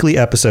the weekly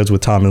episodes with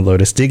Tom and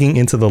Lotus, digging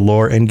into the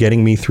lore and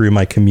getting me through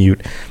my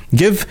commute.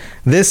 Give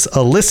this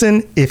a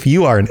listen if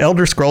you are an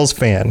Elder Scrolls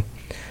fan.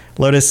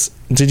 Lotus,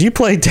 did you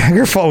play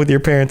Daggerfall with your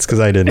parents? Because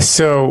I didn't.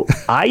 So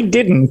I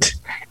didn't,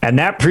 and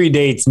that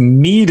predates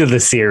me to the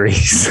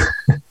series.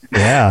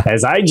 Yeah.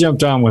 As I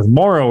jumped on with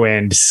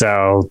Morrowind,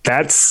 so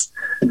that's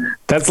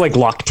like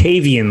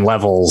Loctavian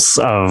levels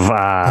of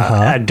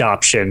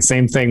adoption.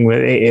 Same thing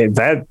with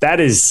that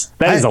is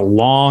a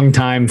long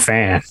time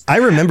fan. I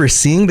remember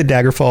seeing the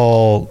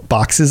Daggerfall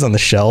boxes on the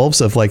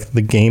shelves of like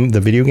the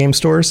video game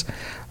stores.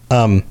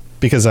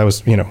 Because I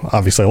was,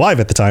 obviously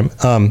alive at the time,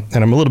 and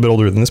I'm a little bit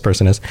older than this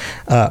person is,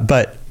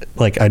 but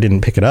like I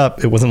didn't pick it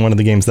up. It wasn't one of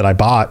the games that I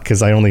bought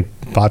because I only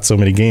bought so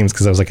many games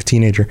because I was like a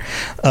teenager.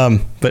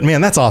 But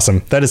man, that's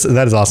awesome. That is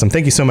awesome.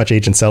 Thank you so much,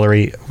 Agent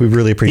Celery. We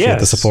really appreciate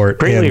the support.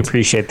 Greatly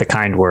appreciate the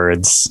kind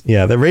words.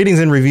 Yeah, the ratings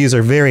and reviews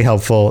are very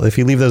helpful. If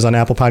you leave those on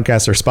Apple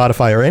Podcasts or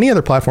Spotify or any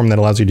other platform that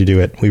allows you to do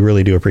it, we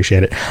really do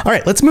appreciate it. All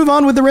right, let's move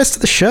on with the rest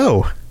of the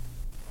show.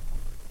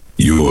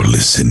 You're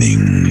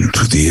listening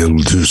to the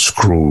Elder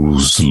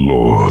Scrolls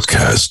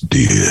Lorecast,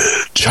 dear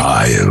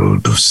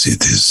child of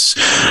cities.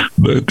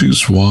 That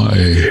is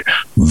why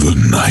the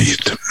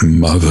Night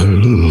Mother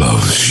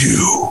loves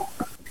you.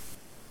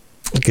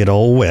 Good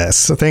old Wes.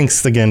 So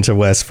thanks again to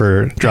Wes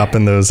for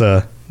dropping those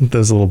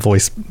little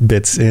voice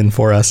bits in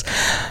for us.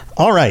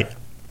 All right.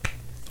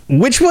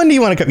 which one do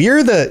you want to cover?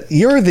 You're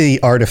the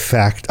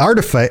artificer.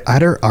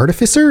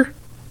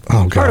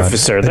 Oh god,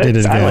 Artificer.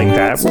 I like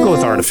that. We'll go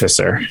with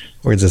Artificer.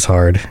 Words is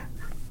hard.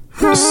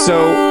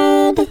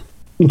 So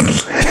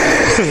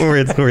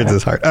words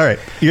is hard. All right,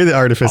 you're the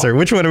Artificer.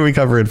 Which one are we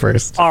covering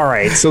first? All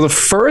right. So the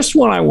first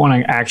one I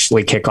want to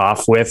actually kick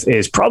off with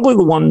is probably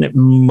the one that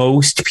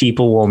most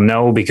people will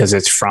know because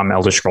it's from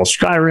Elder Scrolls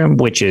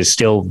Skyrim, which is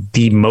still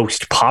the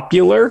most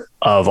popular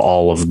of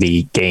all of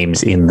the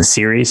games in the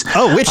series.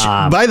 Oh, which,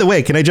 by the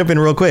way, can I jump in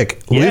real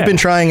quick? Yeah. We've been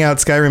trying out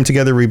Skyrim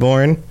Together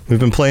Reborn. We've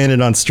been playing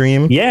it on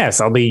stream. Yes,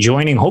 I'll be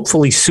joining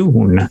hopefully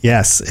soon.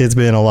 Yes, it's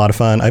been a lot of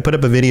fun. I put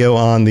up a video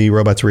on the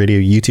Robots Radio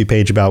YouTube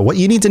page about what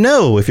you need to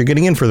know if you're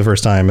getting in for the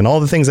first time and all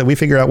the things that we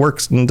figure out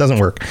works and doesn't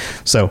work.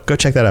 So go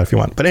check that out if you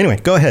want. But anyway,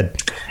 go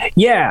ahead.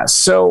 Yeah,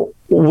 so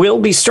we'll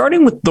be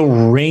starting with the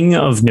Ring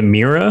of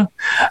Namira,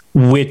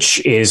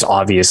 which is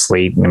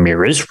obviously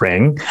Namira's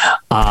ring.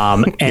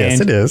 And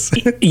yes, it is.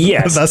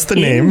 Yes. That's the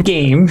name.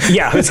 Game.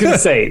 Yeah, I was going to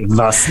say,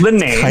 thus the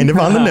name. Kind of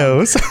on the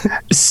nose.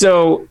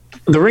 So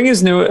the ring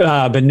has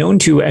been known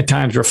to at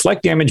times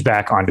reflect damage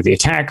back onto the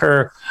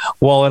attacker,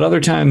 while at other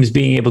times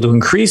being able to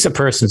increase a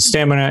person's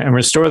stamina and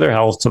restore their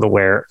health to the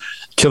wearer.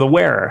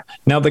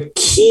 Now, the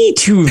key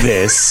to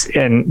this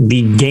and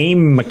the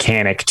game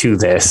mechanic to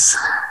this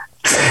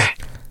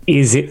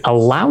is it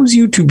allows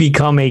you to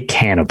become a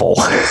cannibal.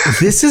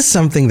 This is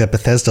something that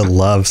Bethesda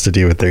loves to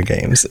do with their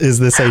games, is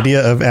this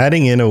idea of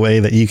adding in a way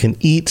that you can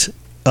eat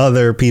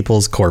other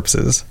people's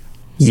corpses.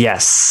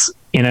 Yes,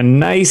 in a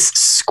nice,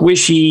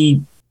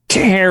 squishy,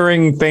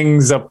 tearing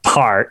things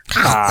apart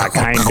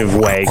kind of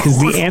way, because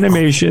the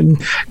animation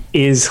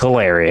is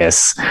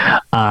hilarious.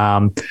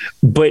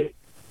 But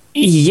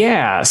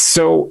yeah,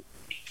 so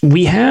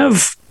we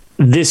have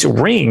this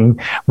ring,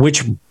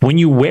 which when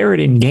you wear it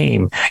in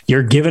game,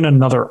 you're given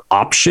another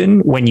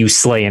option when you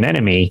slay an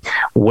enemy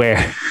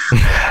where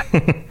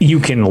you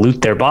can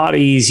loot their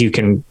bodies, you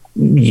can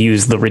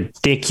use the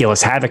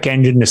ridiculous Havoc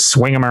engine to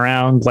swing them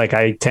around like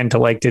I tend to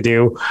like to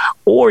do,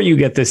 or you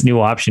get this new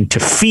option to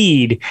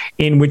feed,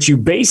 in which you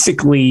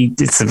basically,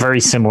 it's very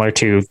similar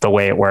to the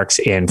way it works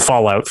in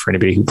Fallout for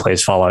anybody who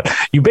plays Fallout.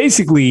 You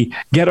basically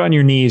get on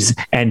your knees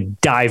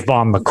and dive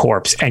bomb the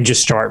corpse and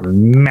just start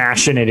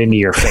mashing it into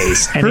your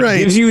face, and it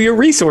gives you your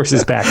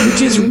resources back,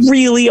 which is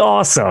really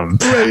awesome.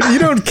 Right. You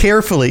don't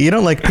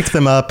like pick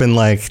them up and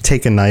like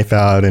take a knife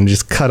out and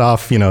just cut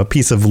off, a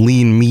piece of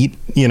lean meat,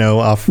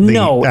 off the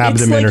abdomen,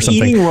 it's like or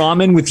something. Eating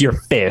ramen with your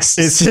fists.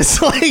 It's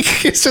just like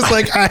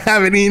I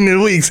haven't eaten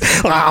in weeks.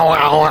 Wow,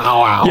 wow, wow,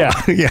 wow.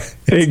 Yeah,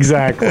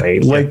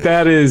 exactly. Like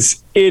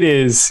it's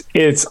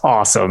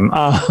awesome.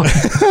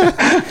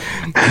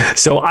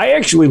 So I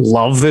actually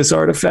love this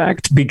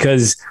artifact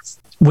because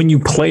when you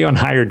play on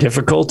higher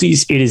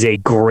difficulties, it is a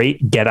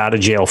great get out of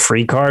jail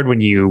free card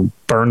when you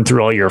burn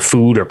through all your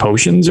food or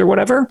potions or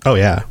whatever. Oh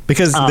yeah,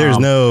 because there's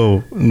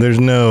no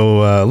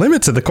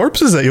limit to the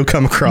corpses that you'll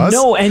come across.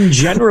 No, and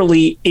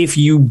generally, if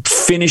you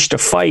finished a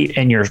fight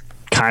and you're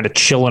kind of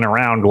chilling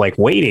around like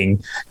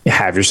waiting,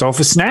 have yourself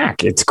a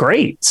snack. It's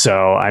great.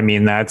 So I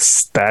mean,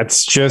 that's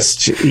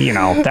just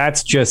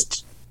that's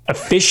just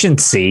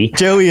efficiency.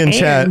 Joey in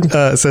chat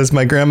says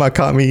my grandma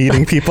caught me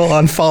eating people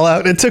on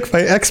Fallout and took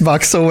my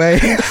Xbox away.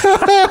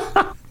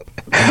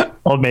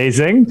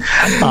 Amazing.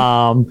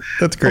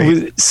 That's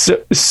great.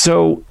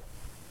 So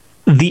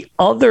the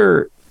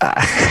other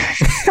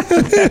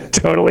that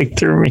totally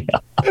threw me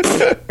off.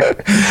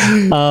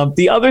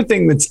 The other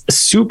thing that's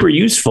super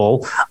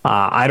useful,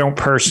 I don't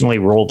personally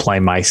role play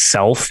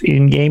myself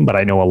in game, but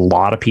I know a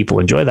lot of people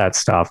enjoy that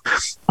stuff.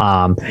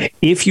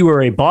 If you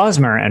are a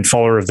Bosmer and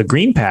follower of the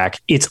Green Pack,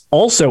 it's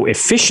also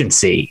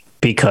efficiency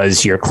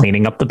because you're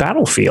cleaning up the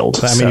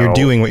battlefield. I mean, you're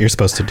doing what you're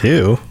supposed to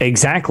do.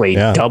 Exactly.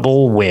 Yeah.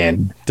 Double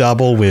win.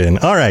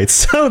 All right.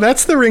 So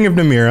that's the Ring of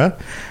Namira.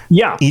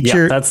 Yeah.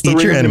 That's the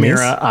Ring of enemies.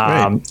 Namira.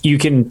 Right. You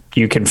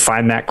can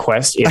find that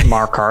quest in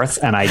Markarth,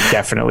 and I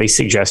definitely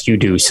suggest you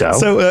do so.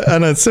 So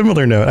on a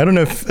similar note, I don't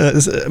know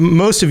if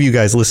most of you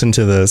guys listen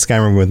to the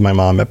Skyrim with my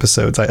mom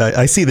episodes.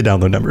 I see the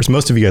download numbers.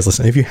 Most of you guys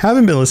listen. If you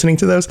haven't been listening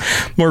to those,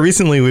 more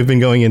recently we've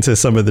been going into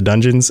some of the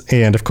dungeons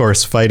and, of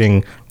course,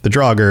 fighting the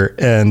Draugr,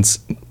 and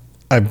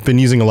I've been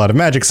using a lot of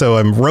magic, so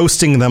I'm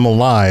roasting them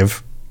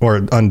alive, or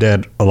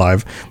undead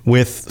alive,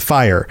 with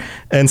fire.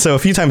 And so a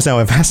few times now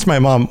I've asked my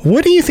mom,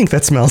 what do you think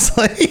that smells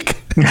like?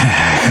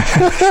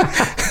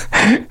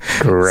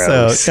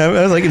 Gross. So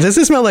I was like, does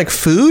it smell like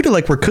food?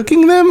 Like we're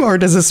cooking them? Or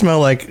does it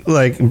smell like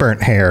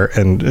burnt hair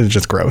and it's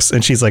just gross?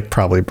 And she's like,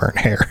 probably burnt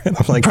hair. And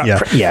I'm like,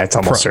 yeah, it's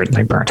almost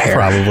certainly burnt hair.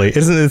 Probably.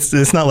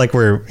 It's not like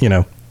we're,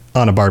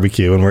 on a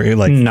barbecue and we're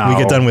like, we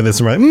get done with this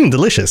and we're like,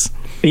 delicious.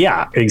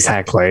 Yeah,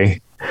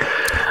 exactly.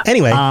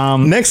 Anyway,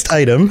 next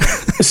item.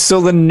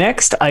 So the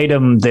next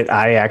item that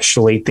I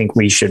actually think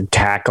we should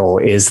tackle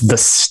is the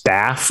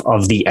Staff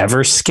of the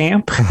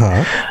Everscamp,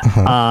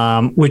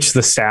 which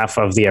the Staff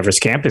of the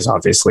Everscamp is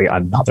obviously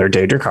another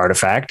Daedric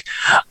artifact.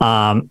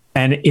 And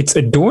it's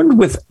adorned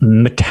with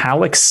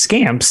metallic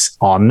scamps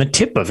on the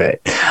tip of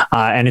it.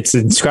 And it's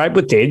inscribed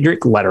with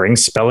Daedric lettering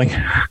spelling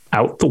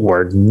out the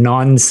word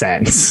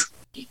nonsense.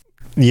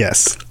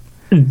 Yes.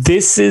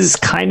 This is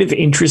kind of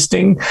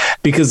interesting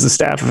because the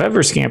staff of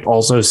Everscamp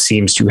also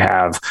seems to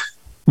have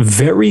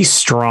very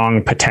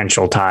strong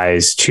potential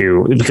ties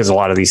to, because a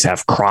lot of these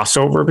have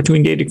crossover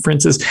between Daedric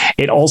princes.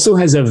 It also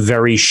has a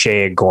very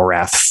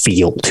Sheogorath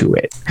feel to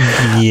it.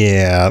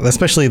 Yeah,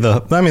 especially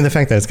the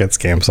fact that it's got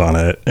scamps on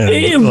it.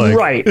 And,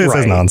 right. This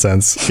is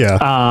nonsense.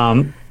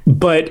 Yeah.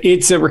 But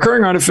it's a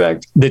recurring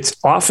artifact that's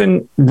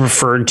often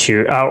referred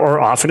to or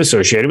often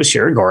associated with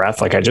Sheogorath,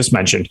 like I just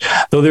mentioned,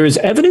 though there is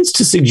evidence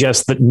to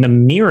suggest that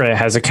Namira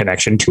has a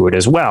connection to it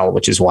as well,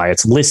 which is why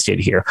it's listed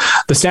here.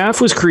 The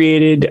staff was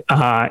created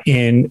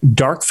in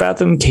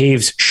Darkfathom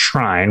Cave's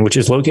Shrine, which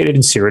is located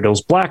in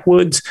Cyrodiil's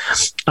Blackwoods.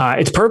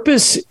 Its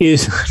purpose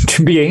is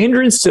to be a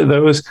hindrance to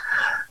those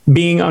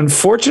being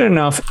unfortunate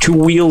enough to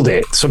wield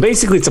it. So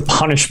basically, it's a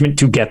punishment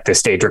to get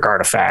this Daedric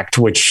artifact,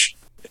 which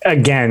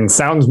again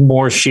sounds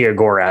more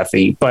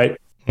Sheogorath-y, but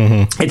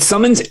it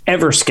summons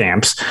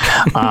Everscamps,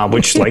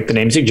 which, like the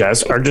name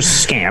suggests, are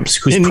just scamps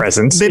whose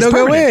presence they don't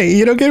go away.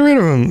 You don't get rid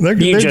of them.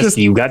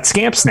 You got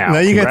scamps now.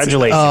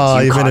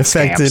 Congratulations! You've been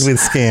infected with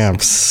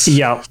scamps.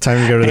 Yep.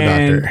 Time to go to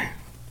the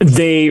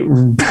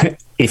doctor.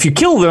 If you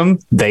kill them,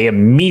 they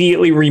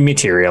immediately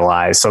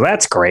rematerialize. So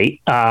that's great.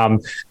 To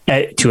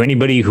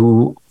anybody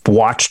who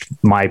watched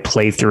my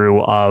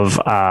playthrough of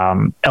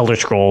Elder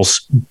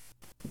Scrolls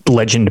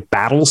Legend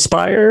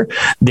Battlespire,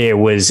 there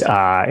was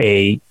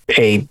a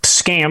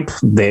scamp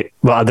that,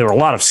 well, there were a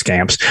lot of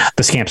scamps.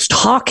 The scamps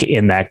talk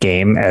in that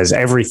game, as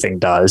everything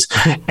does,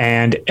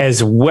 and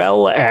as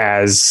well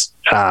as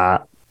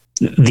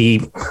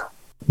the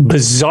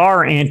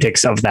bizarre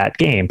antics of that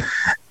game.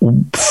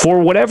 For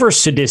whatever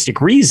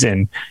sadistic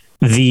reason,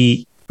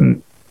 the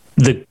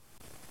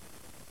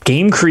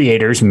game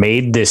creators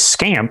made this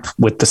scamp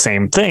with the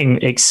same thing,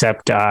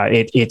 except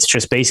it's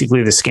just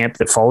basically the scamp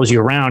that follows you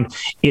around.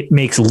 It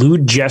makes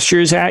lewd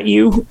gestures at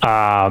you,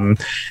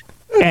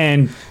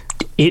 and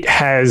it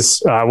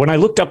has, when I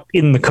looked up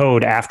in the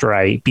code after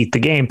I beat the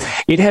game,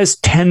 it has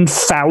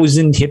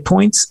 10,000 hit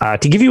points.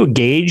 To give you a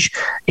gauge,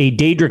 a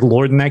Daedric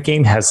Lord in that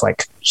game has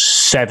like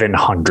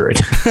 700.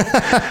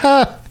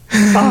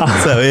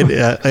 So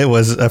it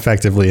was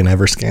effectively an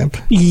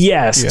Everscamp.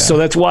 Yes. Yeah. So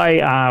that's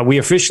why we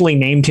officially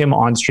named him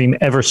on stream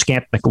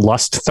Everscamp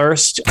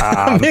McLustthirst.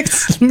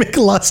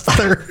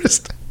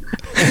 McLustthirst.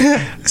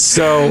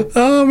 So,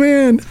 oh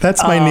man,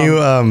 that's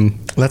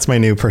my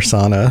new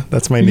persona.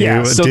 That's my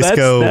new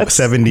disco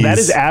 70s. That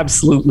is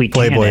absolutely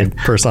Playboy canon.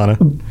 Persona.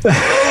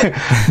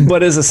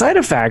 But as a side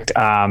effect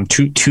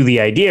to the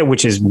idea,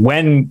 which is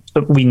when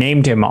we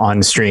named him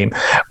on stream,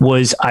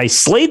 was I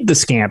slayed the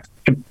scamp,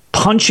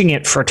 punching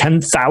it for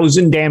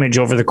 10,000 damage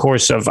over the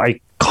course of a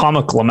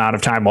comical amount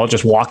of time while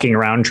just walking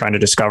around trying to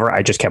discover.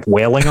 I just kept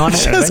wailing on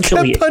it. And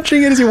eventually kept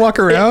punching it as you walk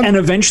around. And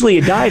eventually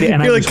it died.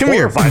 And You're I was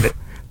horrified.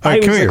 I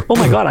was like, oh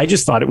my God, I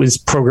just thought it was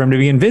programmed to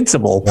be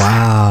invincible.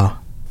 Wow.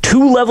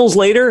 2 levels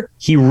later,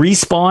 he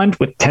respawned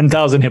with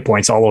 10,000 hit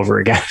points all over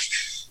again.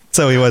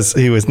 So he was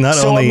not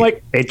so only... I'm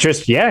like, it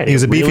just, yeah. He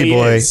was a beefy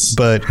boy,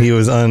 but he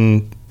was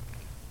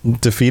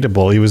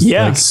undefeatable. He was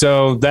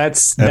so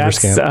that's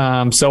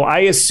so I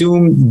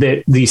assume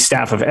that the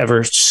staff of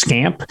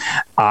Everscamp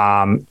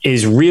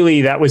is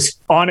really, that was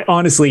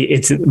honestly,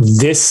 it's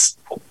this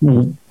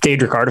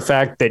Daedric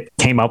artifact that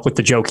came up with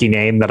the jokey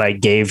name that I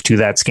gave to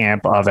that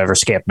scamp of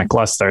Everscamp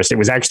McLustthirst. It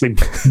was actually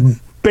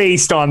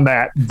based on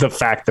the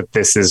fact that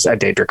this is a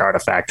Daedric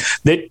artifact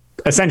that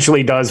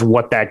essentially does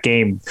what that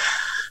game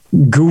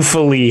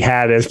goofily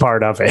had as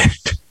part of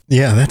it.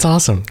 Yeah, that's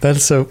awesome.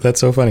 That's so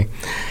funny.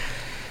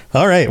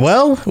 All right.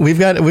 Well, we've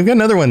got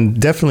another one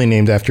definitely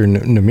named after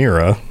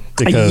Namira.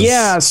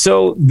 Because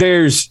so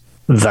there's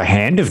the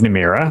Hand of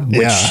Namira,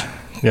 which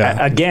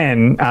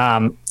again,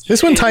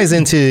 this one ties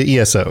into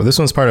ESO. This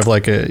one's part of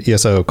like a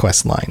ESO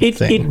quest line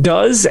thing. It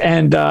does,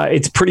 and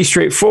it's pretty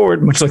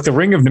straightforward, much like the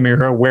Ring of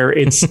Namira, where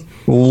it's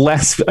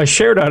less a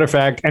shared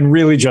artifact and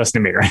really just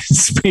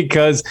Namira's,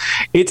 because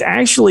it's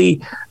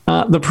actually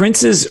the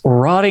prince's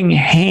rotting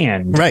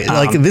hand. Right,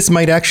 like this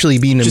might actually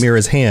be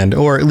Namira's hand,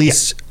 or at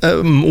least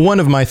one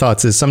of my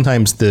thoughts is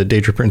sometimes the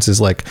Daedric princes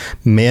like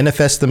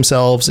manifest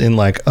themselves in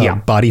like a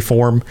body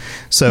form.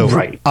 So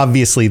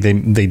obviously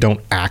they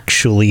don't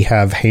actually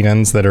have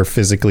hands that are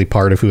physically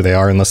part of who they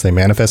are unless they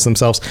manifest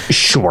themselves.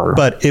 Sure.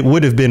 But it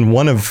would have been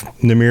one of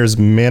Namira's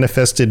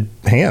manifested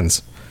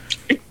hands.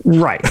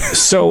 Right.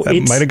 So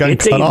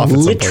it's a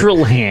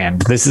literal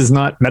hand. This is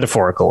not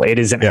metaphorical. It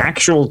is an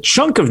actual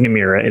chunk of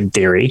Namira in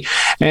theory,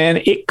 and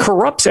it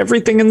corrupts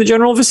everything in the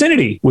general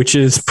vicinity, which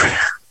is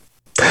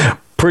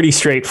pretty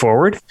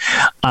straightforward.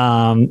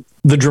 The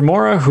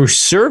Dremora who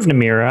serve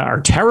Namira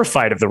are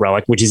terrified of the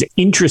relic, which is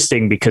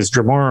interesting because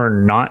Dremora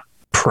are not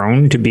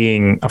prone to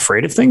being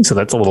afraid of things. So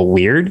that's a little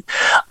weird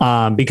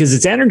because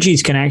its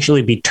energies can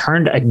actually be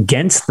turned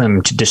against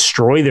them to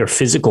destroy their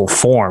physical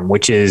form,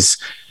 which is,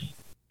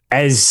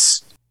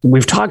 as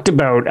we've talked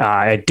about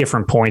at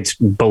different points,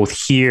 both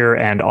here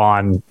and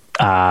on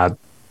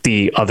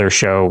the other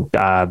show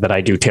that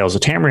I do, Tales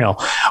of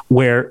Tamriel,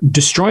 where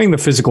destroying the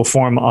physical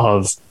form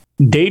of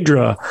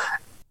Daedra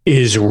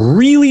is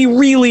really,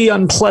 really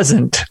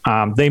unpleasant.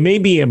 They may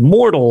be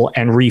immortal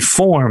and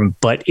reform,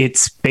 but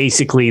it's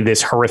basically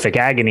this horrific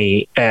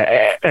agony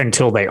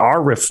until they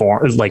are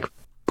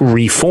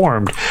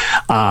reformed.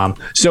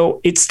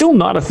 So it's still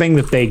not a thing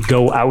that they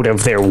go out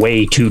of their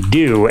way to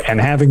do. And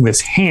having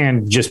this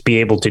hand just be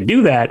able to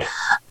do that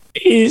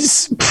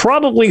is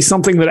probably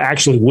something that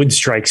actually would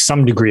strike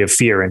some degree of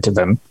fear into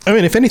them. I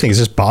mean, if anything, it's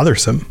just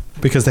bothersome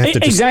because they have to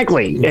just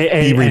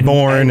be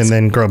reborn and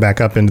then grow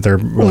back up into their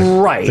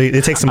right.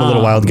 It takes them a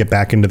little while to get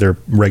back into their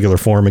regular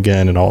form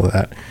again and all of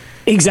that.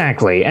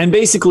 Exactly. And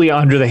basically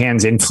under the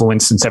hand's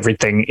influence, since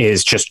everything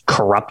is just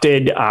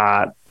corrupted,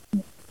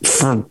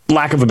 for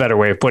lack of a better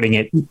way of putting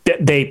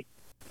it,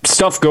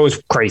 stuff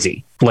goes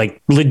crazy,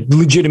 like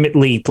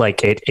legitimately,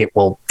 like it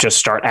will just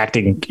start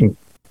acting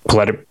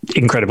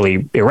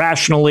incredibly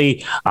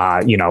irrationally.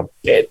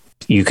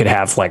 You could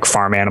have like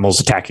farm animals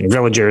attacking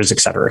villagers, et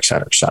cetera, et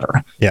cetera, et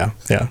cetera. Yeah.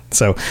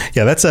 So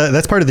yeah,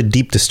 that's part of the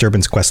deep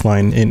disturbance quest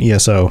line in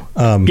ESO.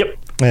 Yep.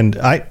 And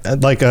I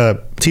like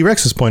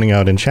T-Rex is pointing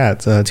out in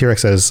chat.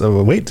 T-Rex says,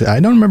 oh, wait,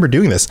 I don't remember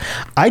doing this.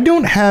 I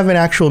don't have an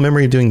actual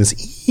memory of doing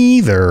this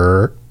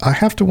either. I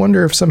have to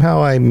wonder if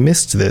somehow I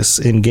missed this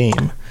in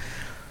game.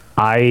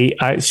 I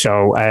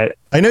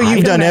know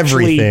you've done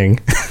everything.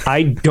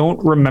 I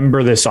don't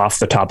remember this off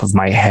the top of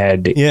my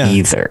head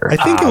either. I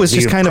think it was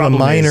just kind of a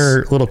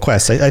minor little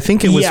quest. I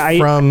think it was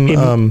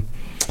from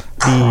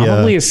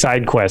probably a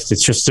side quest.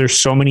 It's just there's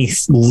so many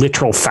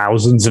literal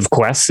thousands of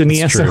quests in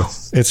ESO.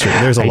 It's true.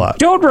 There's a lot. I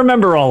don't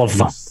remember all of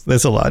them.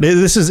 There's a lot.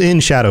 This is in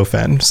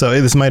Shadowfen, so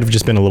this might have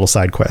just been a little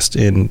side quest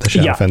in the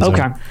Shadowfen zone.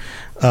 Okay.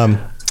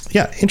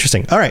 Yeah,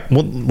 interesting. All right.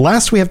 Well,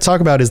 last we have to talk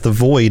about is the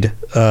Void,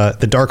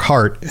 the Dark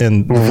Heart,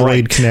 and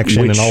Void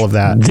connection, and all of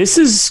that. This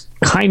is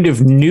kind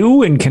of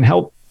new and can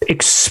help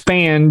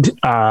expand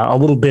a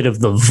little bit of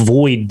the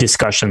Void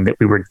discussion that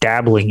we were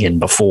dabbling in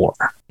before.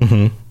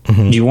 Mm-hmm.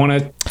 Mm-hmm. Do you want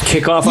to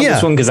kick off on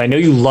this one? Because I know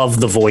you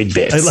love the Void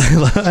bits.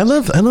 I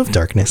love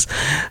darkness.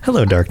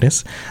 Hello,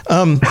 darkness.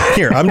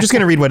 Here, I'm just going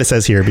to read what it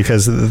says here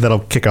because that'll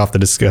kick off the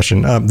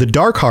discussion. The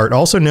Dark Heart,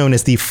 also known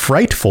as the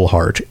Frightful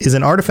Heart, is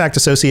an artifact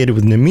associated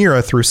with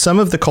Namira through some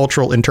of the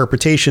cultural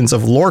interpretations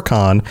of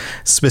Lorkhan,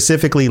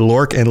 specifically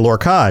Lork and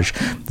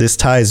Lorkaj. This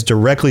ties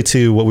directly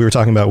to what we were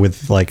talking about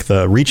with like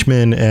the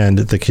Reachmen and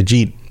the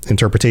Khajiit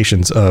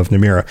interpretations of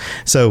Namira.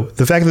 So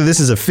the fact that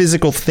this is a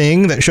physical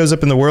thing that shows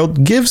up in the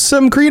world gives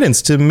some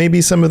credence to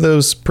maybe some of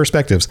those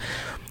perspectives.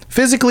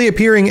 Physically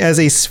appearing as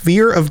a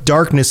sphere of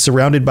darkness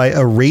surrounded by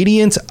a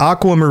radiant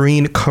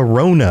aquamarine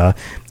corona,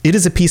 it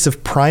is a piece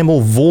of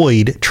primal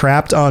void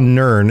trapped on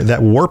Nirn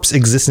that warps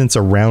existence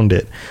around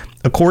it.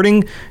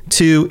 According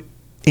to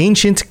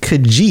ancient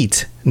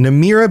Khajiit,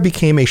 Namira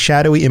became a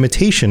shadowy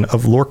imitation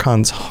of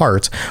Lorkhan's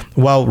heart,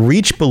 while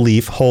Reach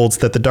belief holds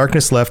that the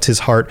darkness left his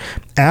heart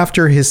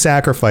after his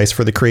sacrifice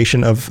for the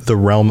creation of the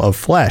realm of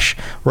flesh.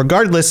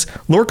 Regardless,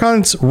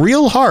 Lorkhan's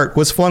real heart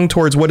was flung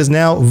towards what is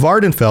now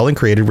Vardenfell and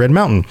created Red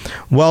Mountain,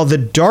 while the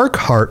dark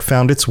heart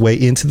found its way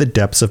into the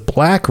depths of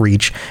Black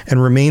Reach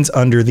and remains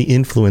under the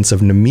influence of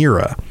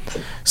Namira.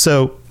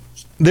 So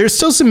there's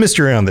still some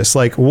mystery on this.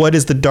 Like, what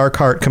is the Dark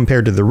Heart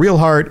compared to the real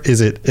heart?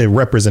 Is it a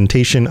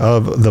representation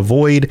of the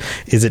Void?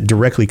 Is it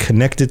directly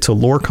connected to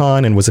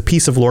Lorkhan and was a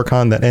piece of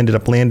Lorkhan that ended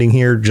up landing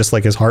here just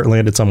like his heart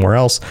landed somewhere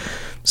else?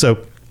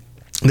 So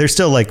there's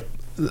still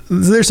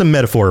there's some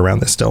metaphor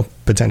around this still,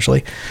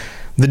 potentially.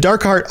 The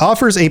Dark Heart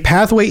offers a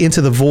pathway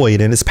into the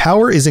Void, and its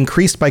power is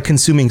increased by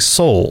consuming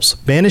souls,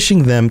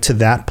 banishing them to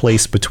that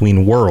place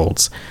between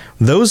worlds.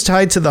 Those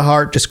tied to the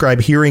heart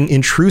describe hearing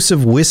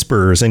intrusive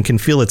whispers and can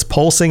feel its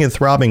pulsing and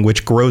throbbing,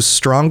 which grows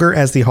stronger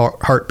as the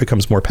heart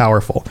becomes more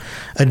powerful.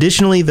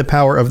 Additionally, the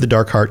power of the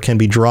Dark Heart can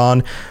be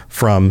drawn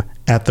from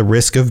at the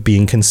risk of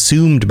being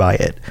consumed by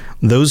it.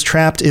 Those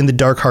trapped in the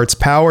Dark Heart's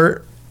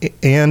power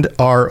and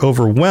are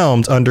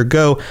overwhelmed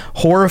undergo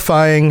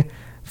horrifying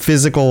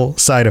physical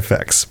side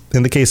effects.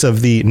 In the case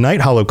of the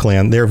Night Hollow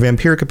clan, their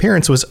vampiric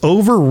appearance was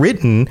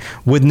overwritten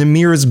with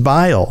Namira's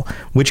bile,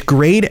 which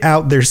grayed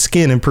out their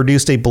skin and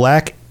produced a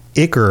black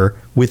ichor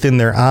within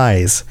their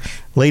eyes.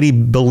 Lady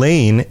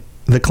Belaine,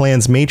 the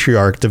clan's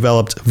matriarch,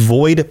 developed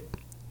void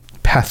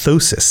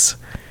pathosis.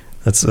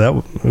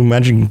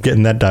 Imagine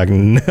getting that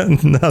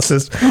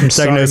diagnosis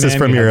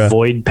from your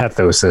void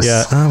pathosis.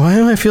 Yeah. Why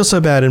do I feel so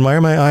bad? And why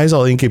are my eyes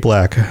all inky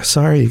black?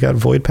 Sorry, you got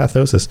void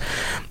pathosis.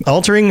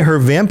 Altering her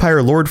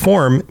vampire lord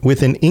form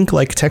with an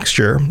ink-like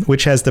texture,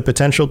 which has the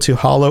potential to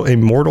hollow a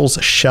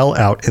mortal's shell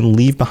out and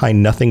leave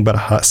behind nothing but a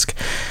husk.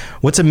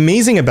 What's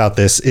amazing about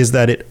this is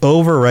that it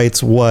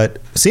overwrites what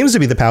seems to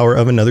be the power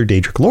of another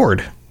Daedric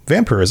lord,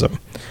 vampirism.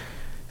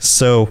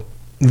 So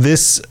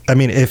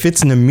if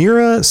it's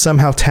Namira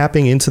somehow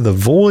tapping into the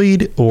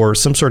void or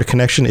some sort of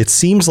connection, it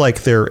seems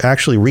like they're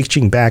actually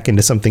reaching back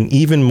into something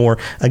even more,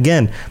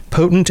 again,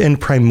 potent and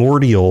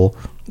primordial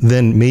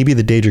than maybe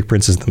the Daedric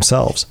princes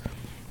themselves.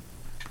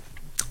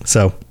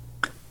 So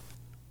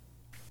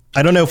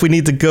I don't know if we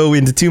need to go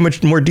into too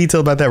much more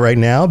detail about that right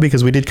now,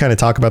 because we did kind of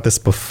talk about this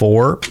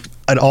before.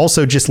 it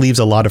also just leaves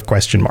a lot of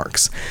question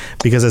marks,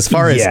 because as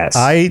far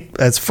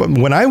as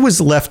when I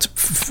was left,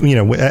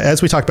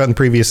 as we talked about in the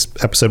previous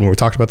episode when we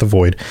talked about the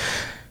Void,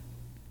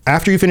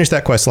 after you finish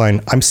that quest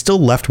line, I'm still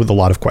left with a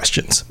lot of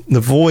questions. The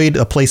Void,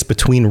 a place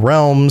between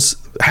realms.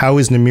 How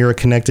is Namira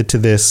connected to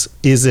this?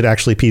 Is it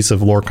actually a piece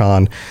of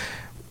Lorcan?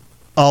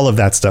 All of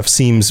that stuff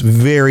seems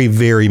very,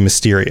 very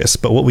mysterious.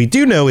 But what we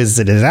do know is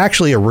that it is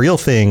actually a real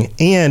thing,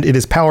 and it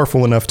is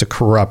powerful enough to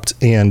corrupt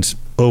and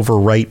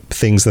overwrite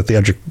things that the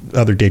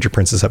other Daedra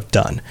princes have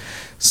done.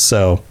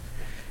 So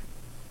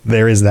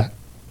there is that.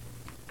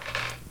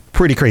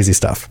 Pretty crazy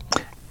stuff.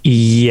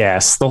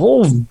 Yes, the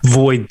whole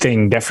Void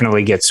thing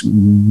definitely gets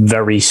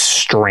very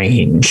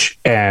strange,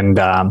 and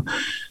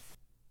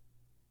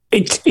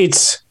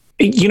it's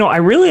I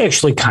really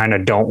actually kind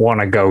of don't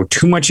want to go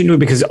too much into it,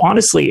 because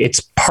honestly,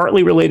 it's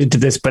partly related to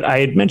this. But I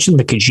had mentioned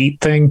the Khajiit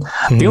thing.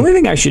 Mm-hmm. The only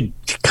thing I should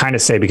kind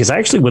of say, because I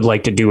actually would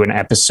like to do an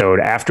episode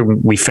after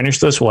we finish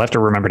this, we'll have to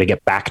remember to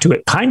get back to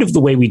it, kind of the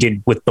way we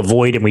did with the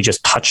Void, and we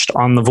just touched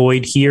on the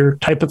Void here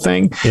type of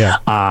thing. Yeah,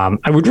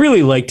 I would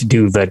really like to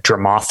do the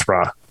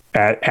Dramothra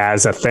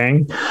as a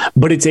thing,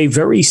 but it's a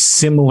very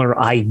similar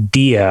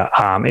idea.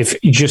 If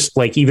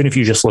even if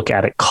you just look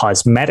at it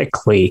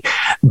cosmetically,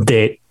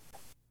 that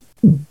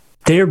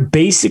they're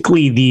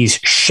basically these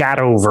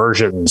shadow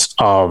versions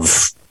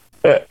of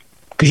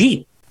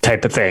Khajiit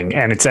type of thing.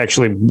 And it's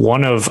actually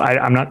one of,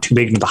 I'm not too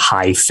big into the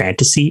high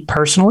fantasy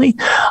personally,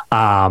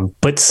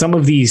 but some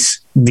of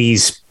these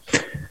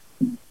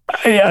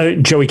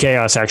Joey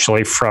Chaos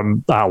actually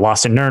from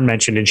Lost in Nern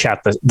mentioned in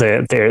chat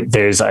that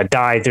there's a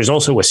dye. There's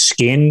also a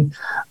skin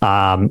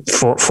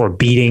for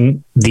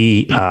beating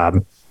the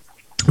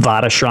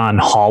Vadashan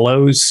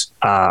Hollows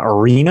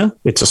arena.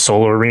 It's a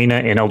solo arena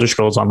in Elder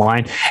Scrolls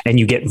Online, and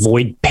you get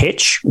Void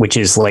Pitch, which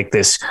is like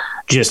this.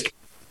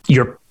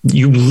 You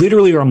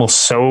literally are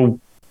almost so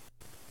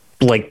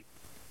like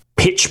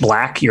pitch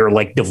black. You're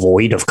like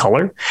devoid of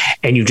color,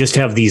 and you just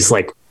have these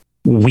like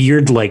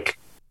weird like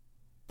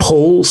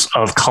poles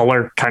of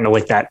color, kind of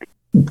like that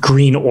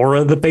green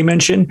aura that they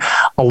mention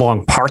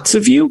along parts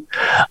of you,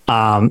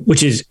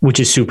 which is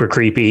super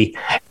creepy.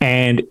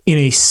 And in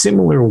a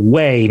similar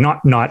way,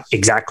 not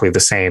exactly the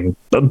same,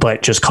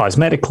 but just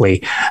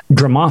cosmetically,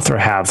 Dramothra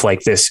have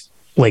like this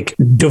like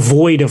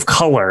devoid of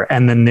color,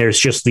 and then there's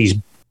just these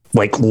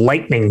like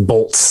lightning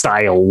bolt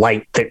style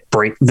light that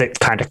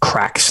kind of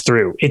cracks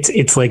through.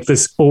 It's like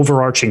this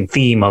overarching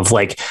theme of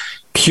like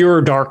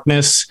pure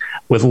darkness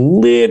with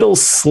little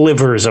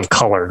slivers of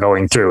color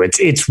going through.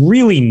 It's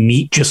really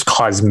neat, just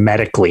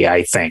cosmetically.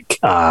 I think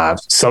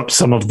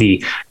some of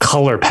the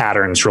color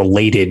patterns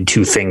related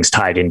to things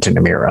tied into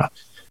Namira.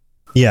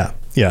 Yeah.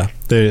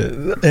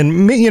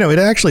 It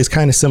actually is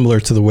kind of similar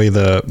to the way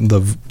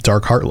the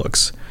Dark Heart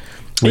looks.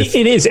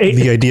 It is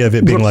the idea of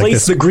it being like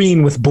this, the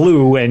green with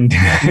blue, and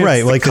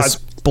right, like this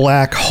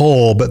black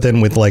hole, but then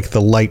with like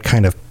the light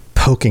kind of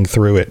poking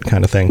through it,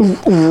 kind of thing.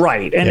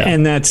 Right,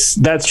 and that's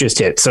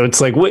just it. So it's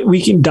like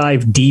we can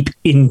dive deep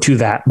into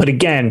that, but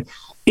again,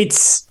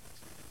 it's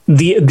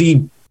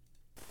the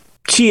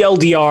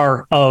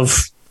TLDR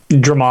of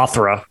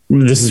Dramothra.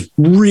 This is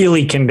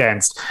really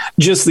condensed.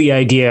 Just the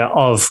idea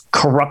of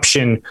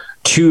corruption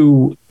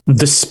to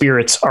the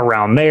spirits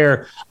around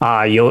there.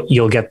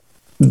 You'll get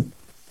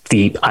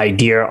the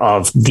idea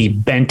of the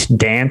bent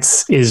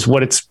dance is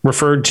what it's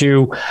referred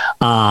to.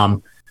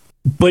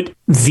 But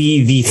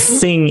the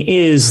thing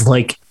is,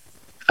 like,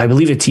 I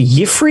believe it's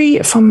Y'ffre,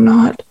 if I'm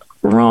not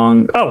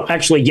wrong. Oh,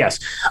 actually, yes.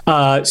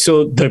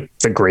 So the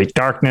Great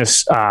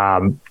Darkness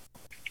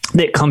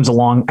that comes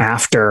along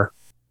after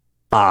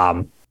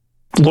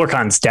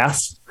Lorcan's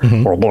death,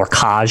 or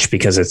Lorcage,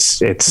 because it's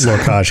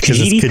Lorcage,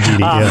 because it's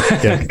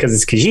Khajiit, because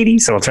it's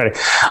Khajiit. So I'll try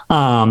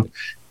to.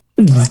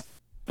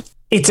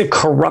 It's a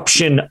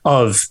corruption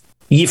of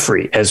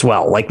Y'ffre as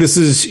well. Like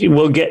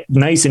we'll get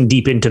nice and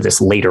deep into this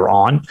later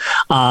on.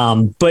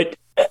 But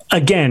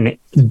again,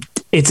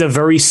 it's a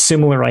very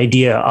similar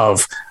idea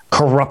of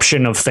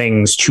corruption of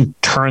things to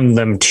turn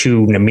them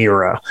to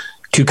Namira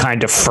to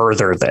kind of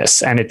further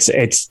this. And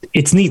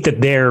it's neat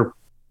that their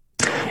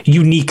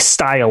unique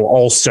style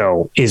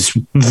also is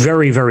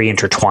very, very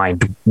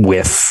intertwined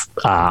with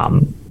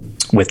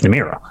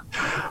Namira.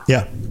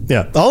 Yeah.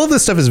 All of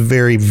this stuff is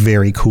very,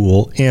 very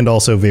cool and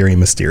also very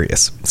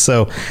mysterious.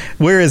 So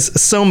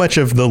whereas so much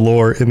of the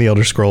lore in the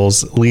Elder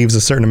Scrolls leaves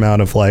a certain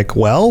amount of like,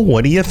 well,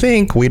 what do you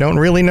think? We don't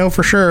really know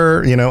for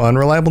sure.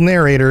 Unreliable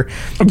narrator.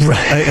 Right.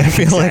 I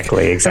feel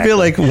exactly. I feel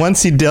like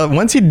once you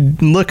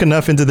look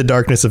enough into the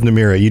darkness of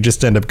Namira, you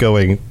just end up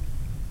going,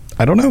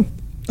 I don't know.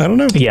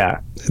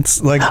 Yeah.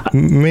 It's like,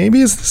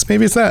 maybe it's this,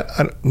 maybe it's that.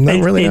 I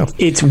don't really know.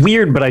 It's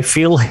weird, but I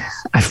feel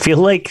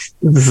like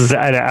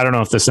I don't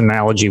know if this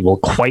analogy will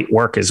quite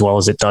work as well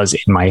as it does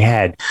in my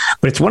head,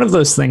 but it's one of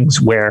those things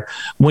where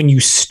when you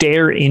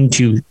stare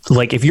into,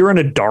 like, if you're in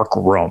a dark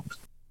room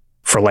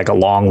for like a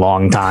long,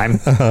 long time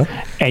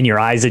and your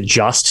eyes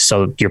adjust,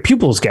 so your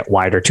pupils get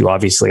wider to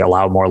obviously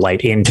allow more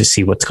light in to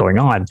see what's going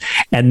on.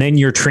 And then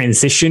your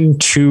transition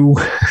to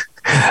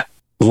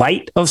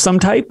light of some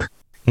type,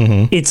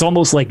 it's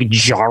almost like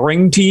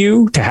jarring to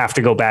you to have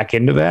to go back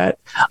into that.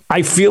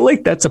 I feel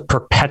like that's a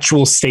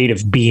perpetual state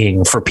of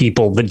being for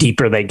people the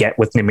deeper they get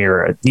with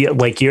Namira.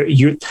 Like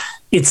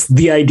it's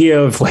the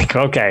idea of like,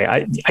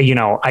 okay,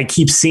 I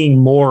keep seeing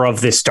more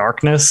of this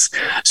darkness,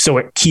 so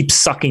it keeps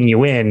sucking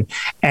you in,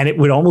 and it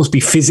would almost be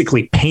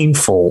physically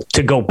painful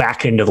to go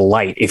back into the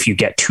light if you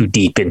get too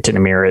deep into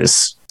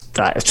Namira's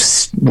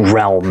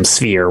realm,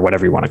 sphere,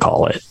 whatever you want to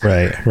call it.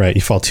 Right.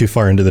 You fall too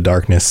far into the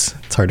darkness.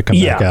 It's hard to come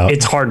back out.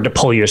 It's hard to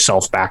pull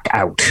yourself back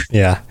out.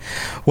 Yeah.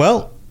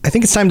 Well, I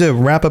think it's time to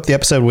wrap up the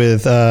episode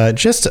with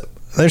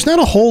there's not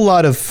a whole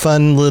lot of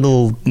fun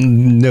little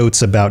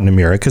notes about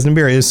Namira because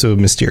Namira is so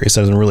mysterious.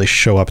 It doesn't really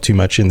show up too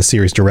much in the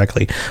series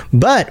directly.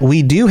 But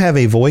we do have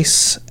a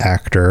voice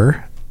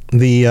actor.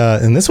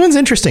 And this one's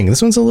interesting.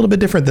 This one's a little bit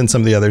different than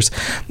some of the others.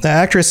 The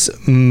actress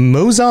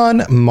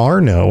Mozan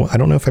Marno, I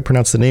don't know if I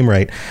pronounced the name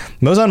right.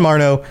 Mozan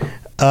Marno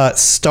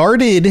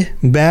started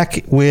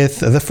back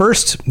with the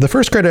first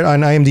credit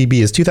on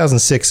IMDb is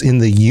 2006 in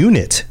The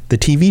Unit. The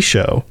TV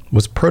show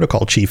was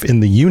Protocol Chief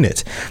in The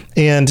Unit,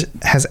 and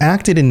has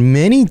acted in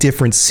many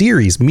different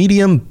series.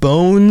 Medium,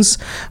 Bones,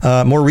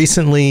 more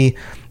recently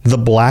The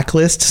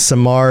Blacklist,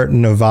 Samar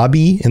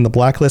Navabi in The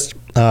Blacklist,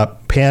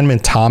 Pan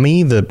and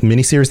Tommy, the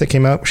miniseries that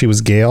came out. She was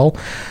Gale.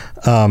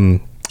 A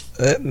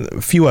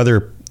few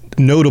other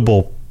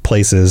notable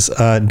places.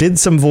 Did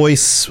some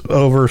voice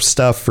over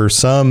stuff for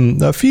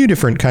a few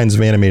different kinds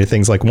of animated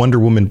things, like Wonder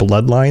Woman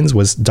Bloodlines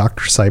was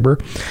Dr.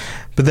 Cyber.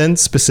 But then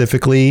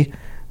specifically,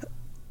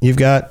 you've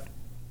got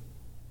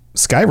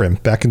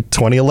Skyrim back in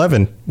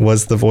 2011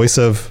 was the voice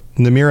of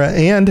Namira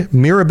and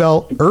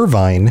Mirabelle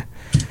Irvine.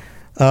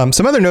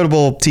 Some other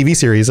notable TV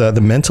series, The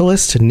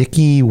Mentalist,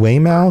 Nikki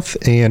Weymouth,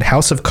 and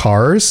House of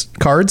Cards.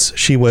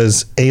 She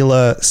was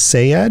Ayla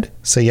Sayed.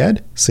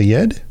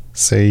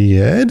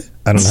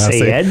 I don't know how to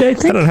say. I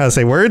don't know how to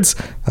say words.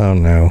 Oh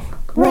no.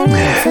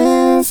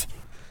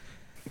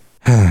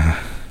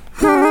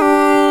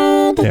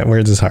 Yeah,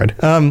 words is hard.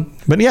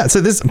 But yeah,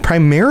 so this is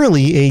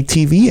primarily a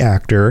TV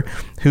actor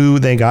who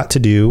they got to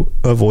do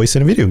a voice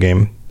in a video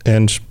game,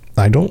 and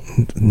I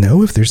don't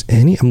know if there's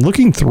any. I'm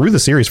looking through the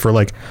series for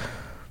like.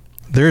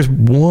 There's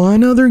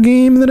one other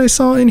game that I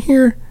saw in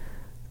here.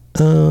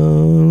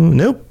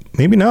 Nope,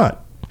 maybe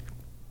not.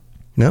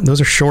 Nope, those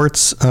are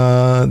shorts.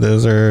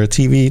 Those are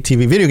TV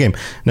video game.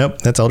 Nope,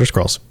 that's Elder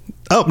Scrolls.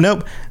 Oh, nope.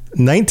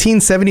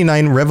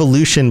 1979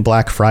 Revolution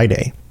Black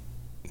Friday.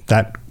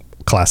 That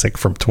classic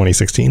from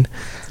 2016.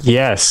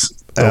 Yes,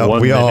 the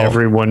one that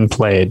everyone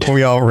played.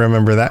 We all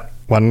remember that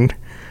one.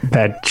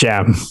 That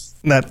gem.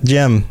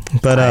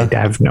 But I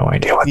have no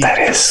idea what that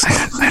is.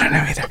 I don't know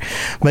either.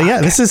 But yeah,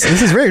 this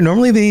is very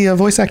normally the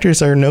voice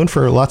actors are known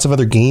for lots of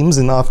other games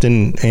and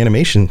often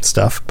animation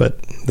stuff,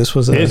 but this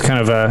was it is kind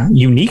of a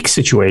unique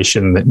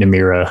situation that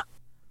Namira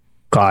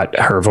got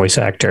her voice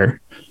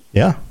actor.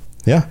 Yeah.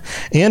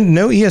 And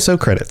no ESO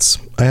credits.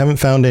 I haven't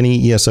found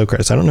any ESO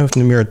credits. I don't know if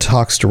Namira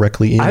talks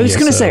directly in I was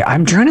going to say,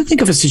 I'm trying to think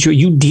of a situation.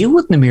 You deal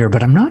with Namira,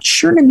 but I'm not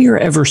sure Namira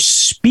ever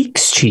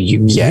speaks to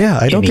you yet. Yeah,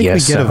 I don't think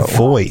we get a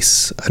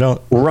voice. I don't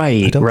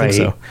think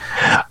so.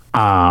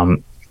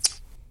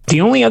 The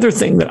only other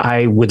thing that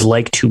I would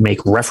like to make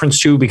reference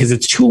to, because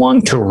it's too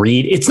long to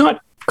read, it's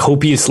not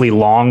copiously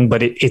long,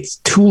 but it's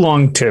too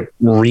long to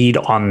read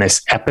on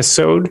this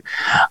episode.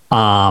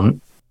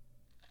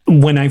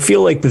 When I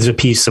feel like there's a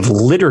piece of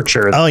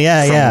literature from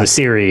the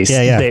series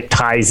that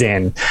ties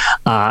in,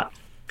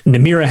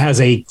 Namira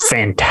has a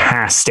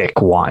fantastic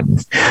one.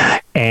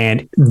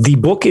 And the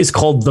book is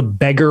called The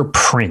Beggar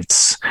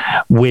Prince,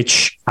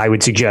 which I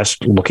would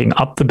suggest looking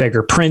up The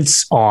Beggar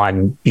Prince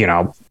on,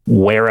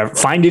 wherever.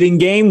 Find it in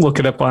game, look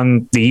it up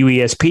on the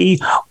UESP,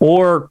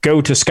 or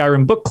go to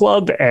Skyrim Book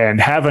Club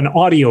and have an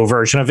audio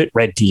version of it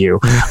read to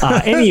you.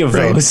 Any of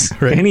those,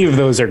 any of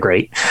those are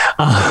great.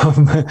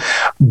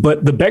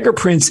 But The Beggar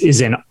Prince is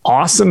an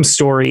awesome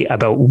story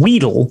about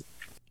Weedle.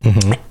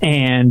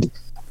 And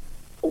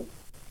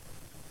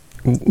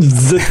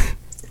the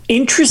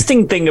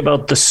interesting thing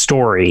about the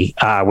story,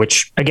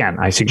 which again,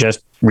 I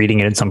suggest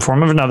reading it in some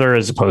form or another,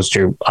 as opposed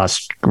to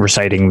us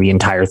reciting the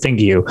entire thing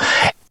to you.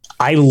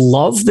 I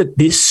love that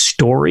this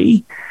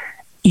story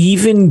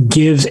even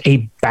gives a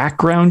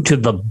background to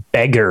the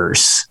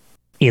beggars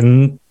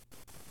in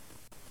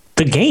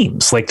the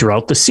games, like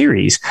throughout the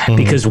series,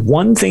 because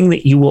one thing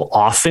that you will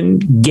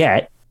often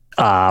get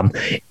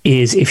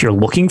is if you're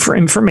looking for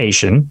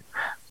information,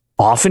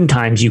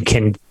 oftentimes you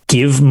can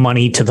give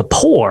money to the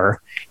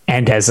poor,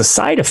 and as a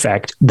side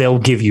effect, they'll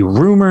give you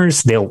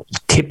rumors, they'll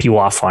tip you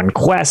off on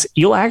quests.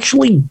 You'll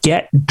actually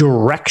get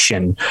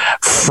direction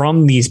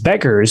from these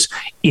beggars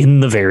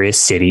in the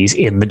various cities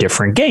in the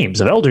different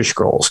games of Elder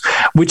Scrolls,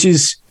 which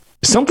is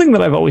something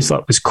that I've always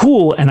thought was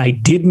cool. And I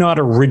did not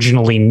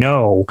originally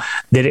know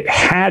that it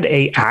had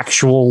a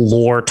actual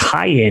lore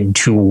tie-in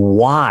to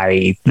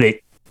why that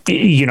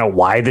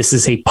why this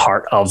is a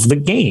part of the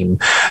game.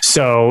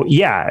 So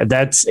yeah,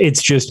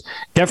 it's just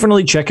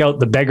definitely check out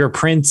the Beggar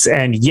Prince.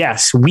 And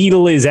yes,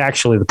 Weedle is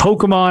actually the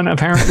Pokemon,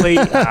 apparently.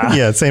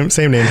 Yeah, same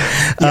name.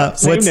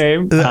 Same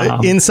name.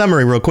 In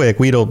summary, real quick,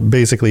 Weedle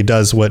basically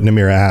does what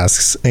Namira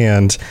asks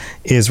and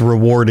is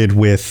rewarded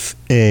with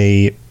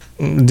a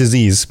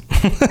disease,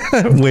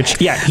 which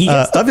he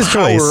gets of his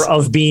choice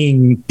of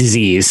being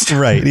diseased,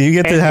 right? You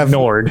get to have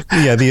ignored.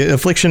 Yeah, the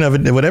affliction of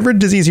it, whatever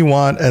disease you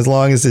want, as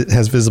long as it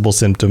has visible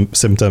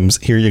symptoms.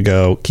 Here you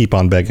go. Keep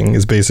on begging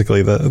is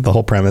basically the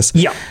whole premise.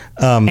 Yeah,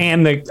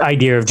 and the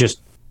idea of just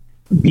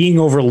being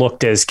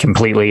overlooked as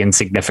completely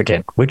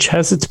insignificant, which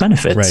has its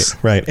benefits.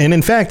 Right. And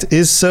in fact,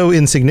 is so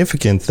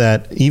insignificant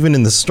that even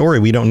in the story,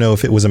 we don't know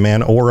if it was a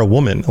man or a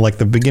woman. Like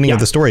the beginning of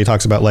the story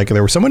talks about, like,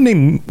 there was someone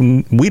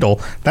named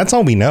Weedle. That's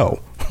all we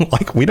know.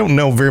 Like, we don't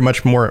know very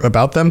much more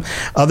about them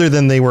other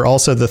than they were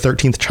also the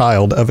 13th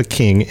child of a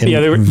king in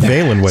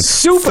Valenwood.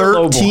 Super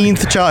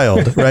 13th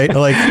child, right?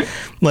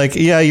 Like,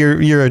 yeah,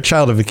 you're a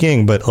child of a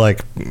king, but like,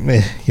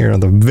 you're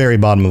on the very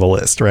bottom of the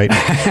list, right?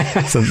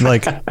 So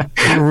like,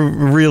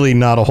 really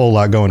not a whole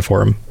lot going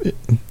for him.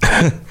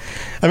 I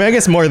mean, I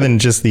guess more than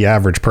just the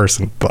average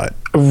person, but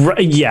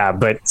yeah,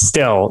 but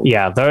still,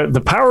 yeah,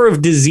 the power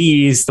of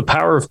disease, the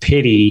power of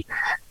pity.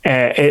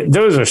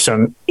 Those are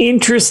some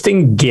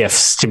interesting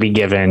gifts to be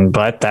given,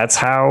 but that's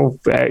how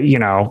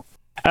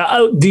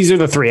these are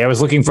the three. I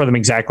was looking for them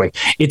exactly.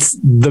 It's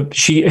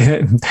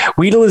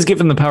Weedle is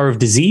given the power of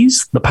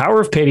disease, the power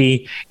of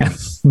pity, and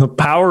the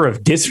power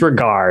of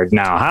disregard.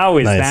 Now, how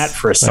is that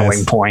for a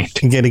selling point?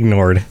 Get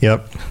ignored.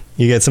 Yep,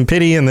 you get some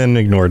pity and then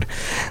ignored.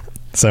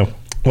 So,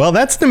 well,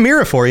 that's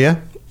Namira for you.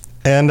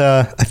 And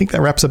I think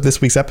that wraps up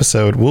this week's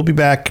episode. We'll be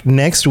back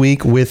next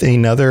week with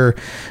another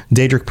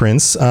Deadric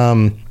Prince.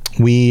 I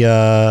don't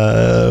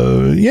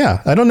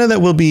know that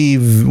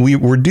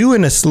we're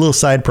doing a little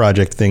side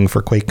project thing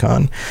for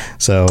QuakeCon.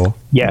 So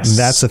yes,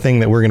 that's the thing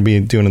that we're going to be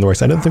doing in the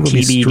works. I don't think we'll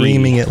be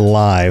streaming it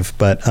live,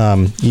 but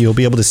you'll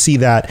be able to see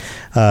that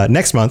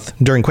next month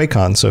during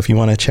QuakeCon. So if you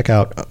want to check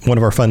out one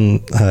of our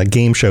fun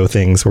game show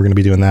things, we're going to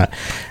be doing that.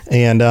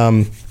 And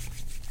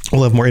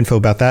we'll have more info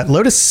about that.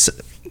 Lotus,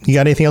 you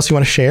got anything else you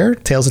want to share?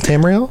 Tales of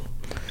Tamriel?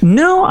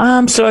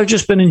 No, so I've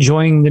just been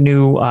enjoying the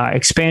new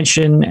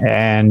expansion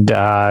and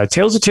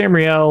Tales of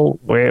Tamriel.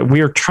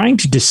 We are trying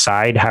to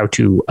decide how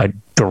to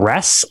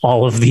address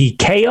all of the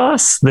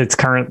chaos that's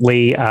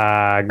currently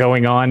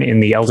going on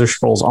in the Elder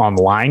Scrolls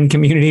Online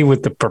community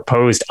with the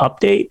proposed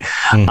update.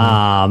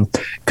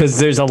 Because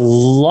there's a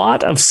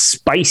lot of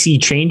spicy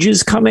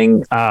changes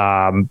coming.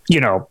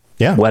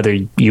 Whether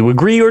you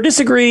agree or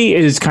disagree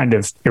is kind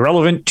of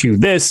irrelevant to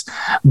this,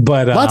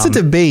 but lots of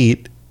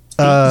debate.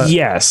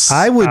 Yes,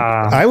 I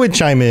would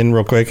chime in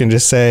real quick and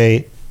just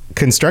say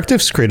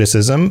constructive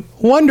criticism,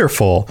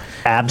 wonderful.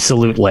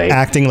 Absolutely.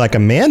 Acting like a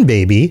man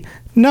baby,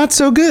 not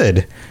so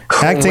good.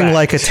 Correct. Acting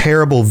like a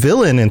terrible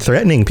villain and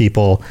threatening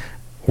people,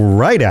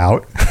 right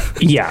out.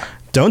 Yeah.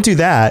 Don't do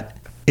that.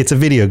 It's a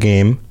video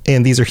game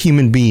and these are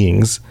human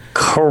beings.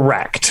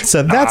 Correct.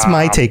 So that's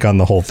my take on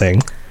the whole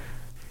thing.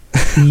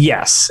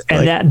 Yes.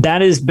 And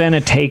that has been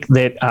a take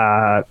that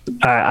I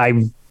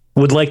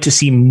would like to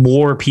see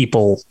more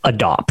people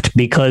adopt,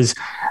 because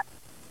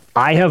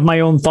I have my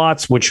own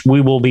thoughts, which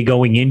we will be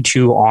going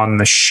into on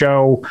the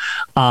show.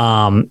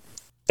 And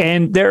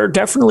there are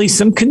definitely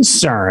some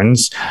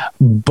concerns,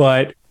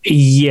 but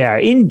yeah,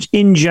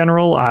 in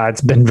general,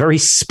 it's been very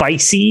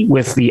spicy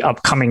with the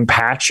upcoming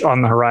patch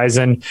on the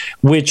horizon,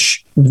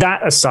 which,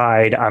 that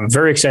aside, I'm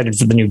very excited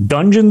for the new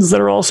dungeons that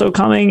are also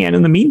coming. And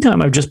in the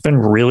meantime, I've just been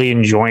really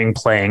enjoying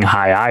playing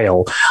High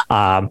Isle.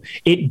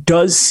 It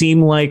does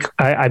seem like,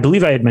 I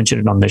believe I had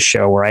mentioned it on this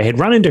show, where I had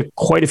run into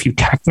quite a few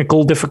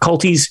technical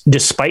difficulties.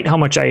 Despite how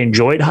much I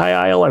enjoyed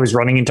High Isle, I was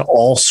running into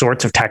all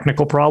sorts of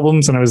technical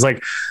problems. And I was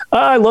like,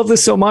 I love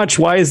this so much.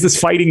 Why is this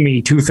fighting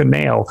me tooth and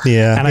nail?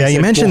 Yeah. And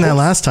you mentioned that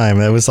last time.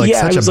 That was like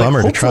such a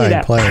bummer to try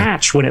and play.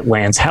 Patch, when it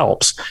lands,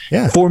 helps.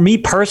 Yeah. For me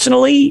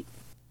personally,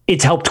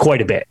 it's helped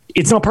quite a bit.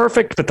 It's not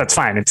perfect, but that's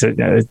fine. It's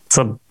a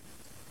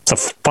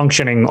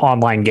functioning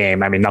online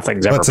game. I mean,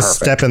 nothing's ever perfect.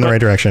 It's a step in the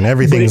right direction.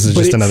 Everything's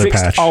just another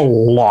patch. A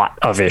lot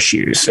of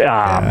issues.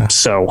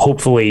 So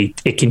hopefully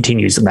it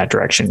continues in that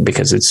direction,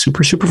 because it's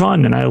super, super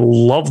fun. And I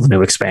love the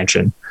new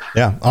expansion.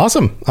 Yeah.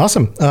 Awesome.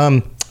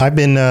 I've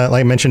been,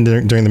 like I mentioned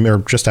during the, or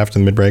just after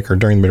the mid-break or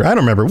during the mid, I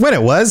don't remember when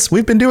it was.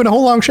 We've been doing a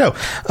whole long show.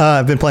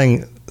 I've been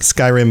playing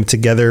Skyrim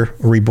Together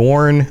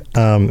Reborn.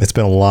 It's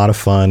been a lot of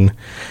fun.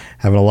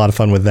 Having a lot of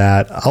fun with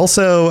that.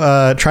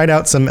 Also, tried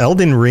out some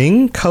Elden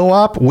Ring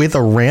co-op with a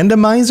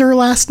randomizer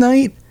last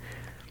night.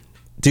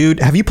 Dude,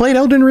 have you played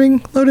Elden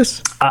Ring,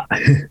 Lotus?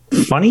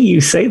 Funny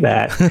you say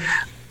that.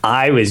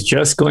 I was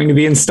just going to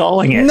be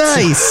installing it.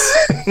 Nice.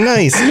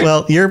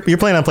 Well, you're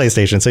playing on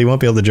PlayStation, so you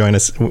won't be able to join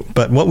us.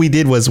 But what we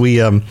did was we,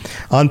 on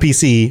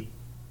PC,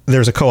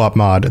 there's a co-op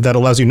mod that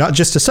allows you not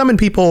just to summon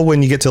people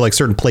when you get to like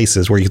certain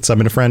places where you can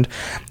summon a friend.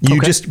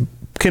 You just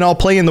can all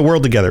play in the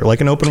world together, like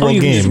an open world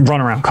game. Just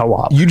run around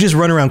co-op. You just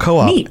run around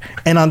co-op. Neat.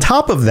 And on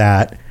top of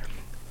that,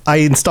 I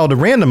installed a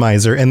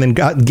randomizer and then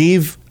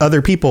gave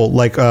other people,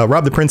 like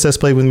Rob the Princess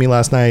played with me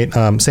last night,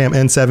 Sam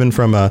N7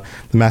 from the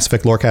Mass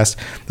Effect Lorecast.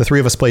 The three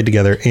of us played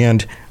together,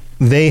 and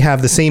they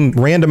have the same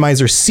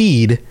randomizer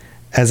seed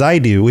as I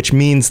do, which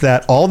means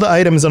that all the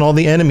items and all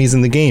the enemies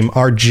in the game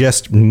are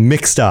just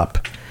mixed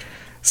up.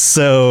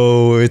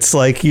 So it's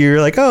like, you're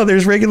like, oh,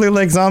 there's regular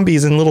like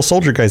zombies and little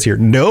soldier guys here.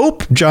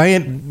 Nope.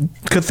 Giant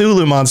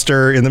Cthulhu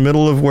monster in the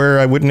middle of where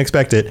I wouldn't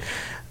expect it.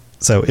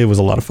 So it was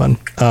a lot of fun.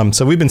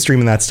 So we've been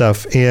streaming that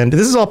stuff, and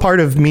this is all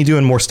part of me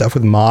doing more stuff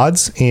with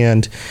mods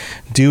and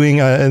doing,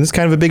 and it's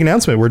kind of a big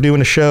announcement. We're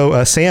doing a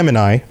show. Sam and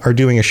I are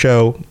doing a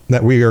show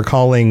that we are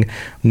calling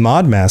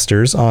Mod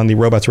Masters on the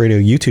Robots Radio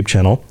YouTube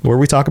channel, where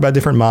we talk about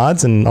different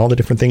mods and all the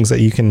different things that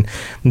you can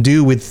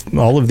do with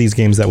all of these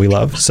games that we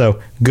love.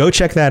 So go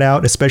check that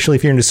out, especially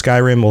if you're into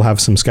Skyrim. We'll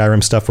have some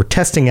Skyrim stuff. We're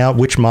testing out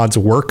which mods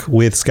work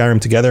with Skyrim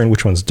together and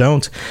which ones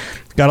don't.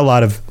 Got a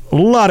lot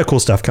of cool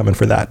stuff coming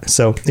for that.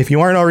 So if you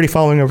aren't already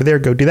following over there,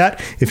 go do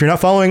that. If you're not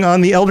following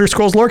on the Elder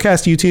Scrolls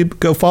Lorecast YouTube,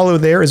 go follow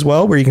there as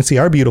well, where you can see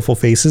our beautiful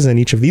faces in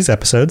each of these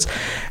episodes.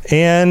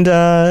 And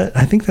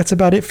I think that's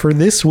about it for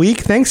this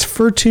week. Thanks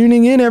for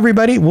tuning in,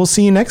 everybody. We'll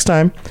see you next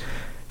time.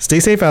 Stay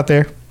safe out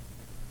there.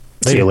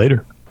 See you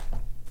later.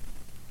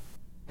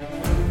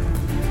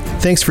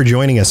 Thanks for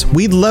joining us.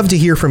 We'd love to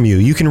hear from you.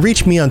 You can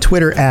reach me on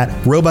Twitter at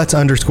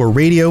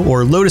robots_radio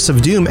or Lotus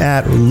of Doom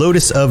at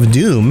Lotus of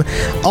Doom.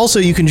 Also,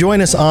 you can join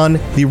us on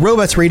the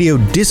Robots Radio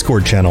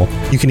Discord channel.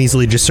 You can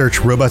easily just search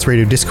Robots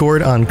Radio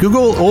Discord on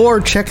Google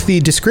or check the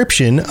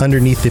description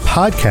underneath the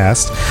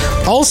podcast.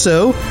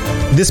 Also,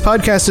 this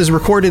podcast is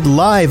recorded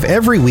live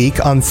every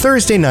week on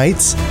Thursday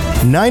nights,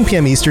 9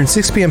 p.m. Eastern,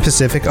 6 p.m.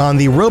 Pacific on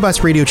the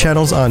Robots Radio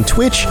channels on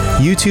Twitch,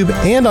 YouTube,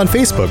 and on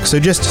Facebook.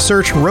 So just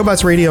search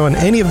Robots Radio on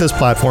any of those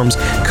platforms.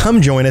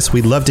 Come join us.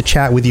 We'd love to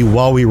chat with you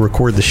while we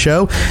record the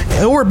show,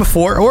 or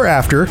before or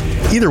after.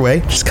 Either way,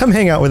 just come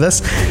hang out with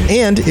us.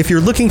 And if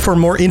you're looking for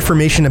more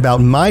information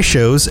about my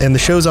shows and the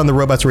shows on the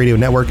Robots Radio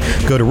Network,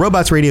 go to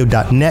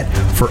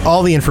robotsradio.net for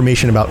all the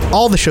information about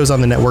all the shows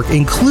on the network,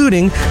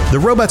 including the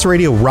Robots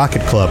Radio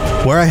Rocket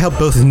Club, where I help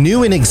both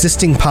new and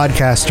existing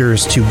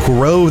podcasters to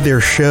grow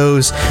their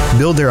shows,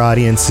 build their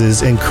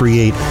audiences, and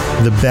create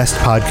the best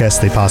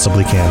podcasts they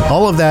possibly can.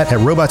 All of that at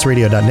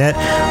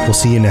robotsradio.net. We'll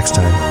see you next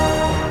time.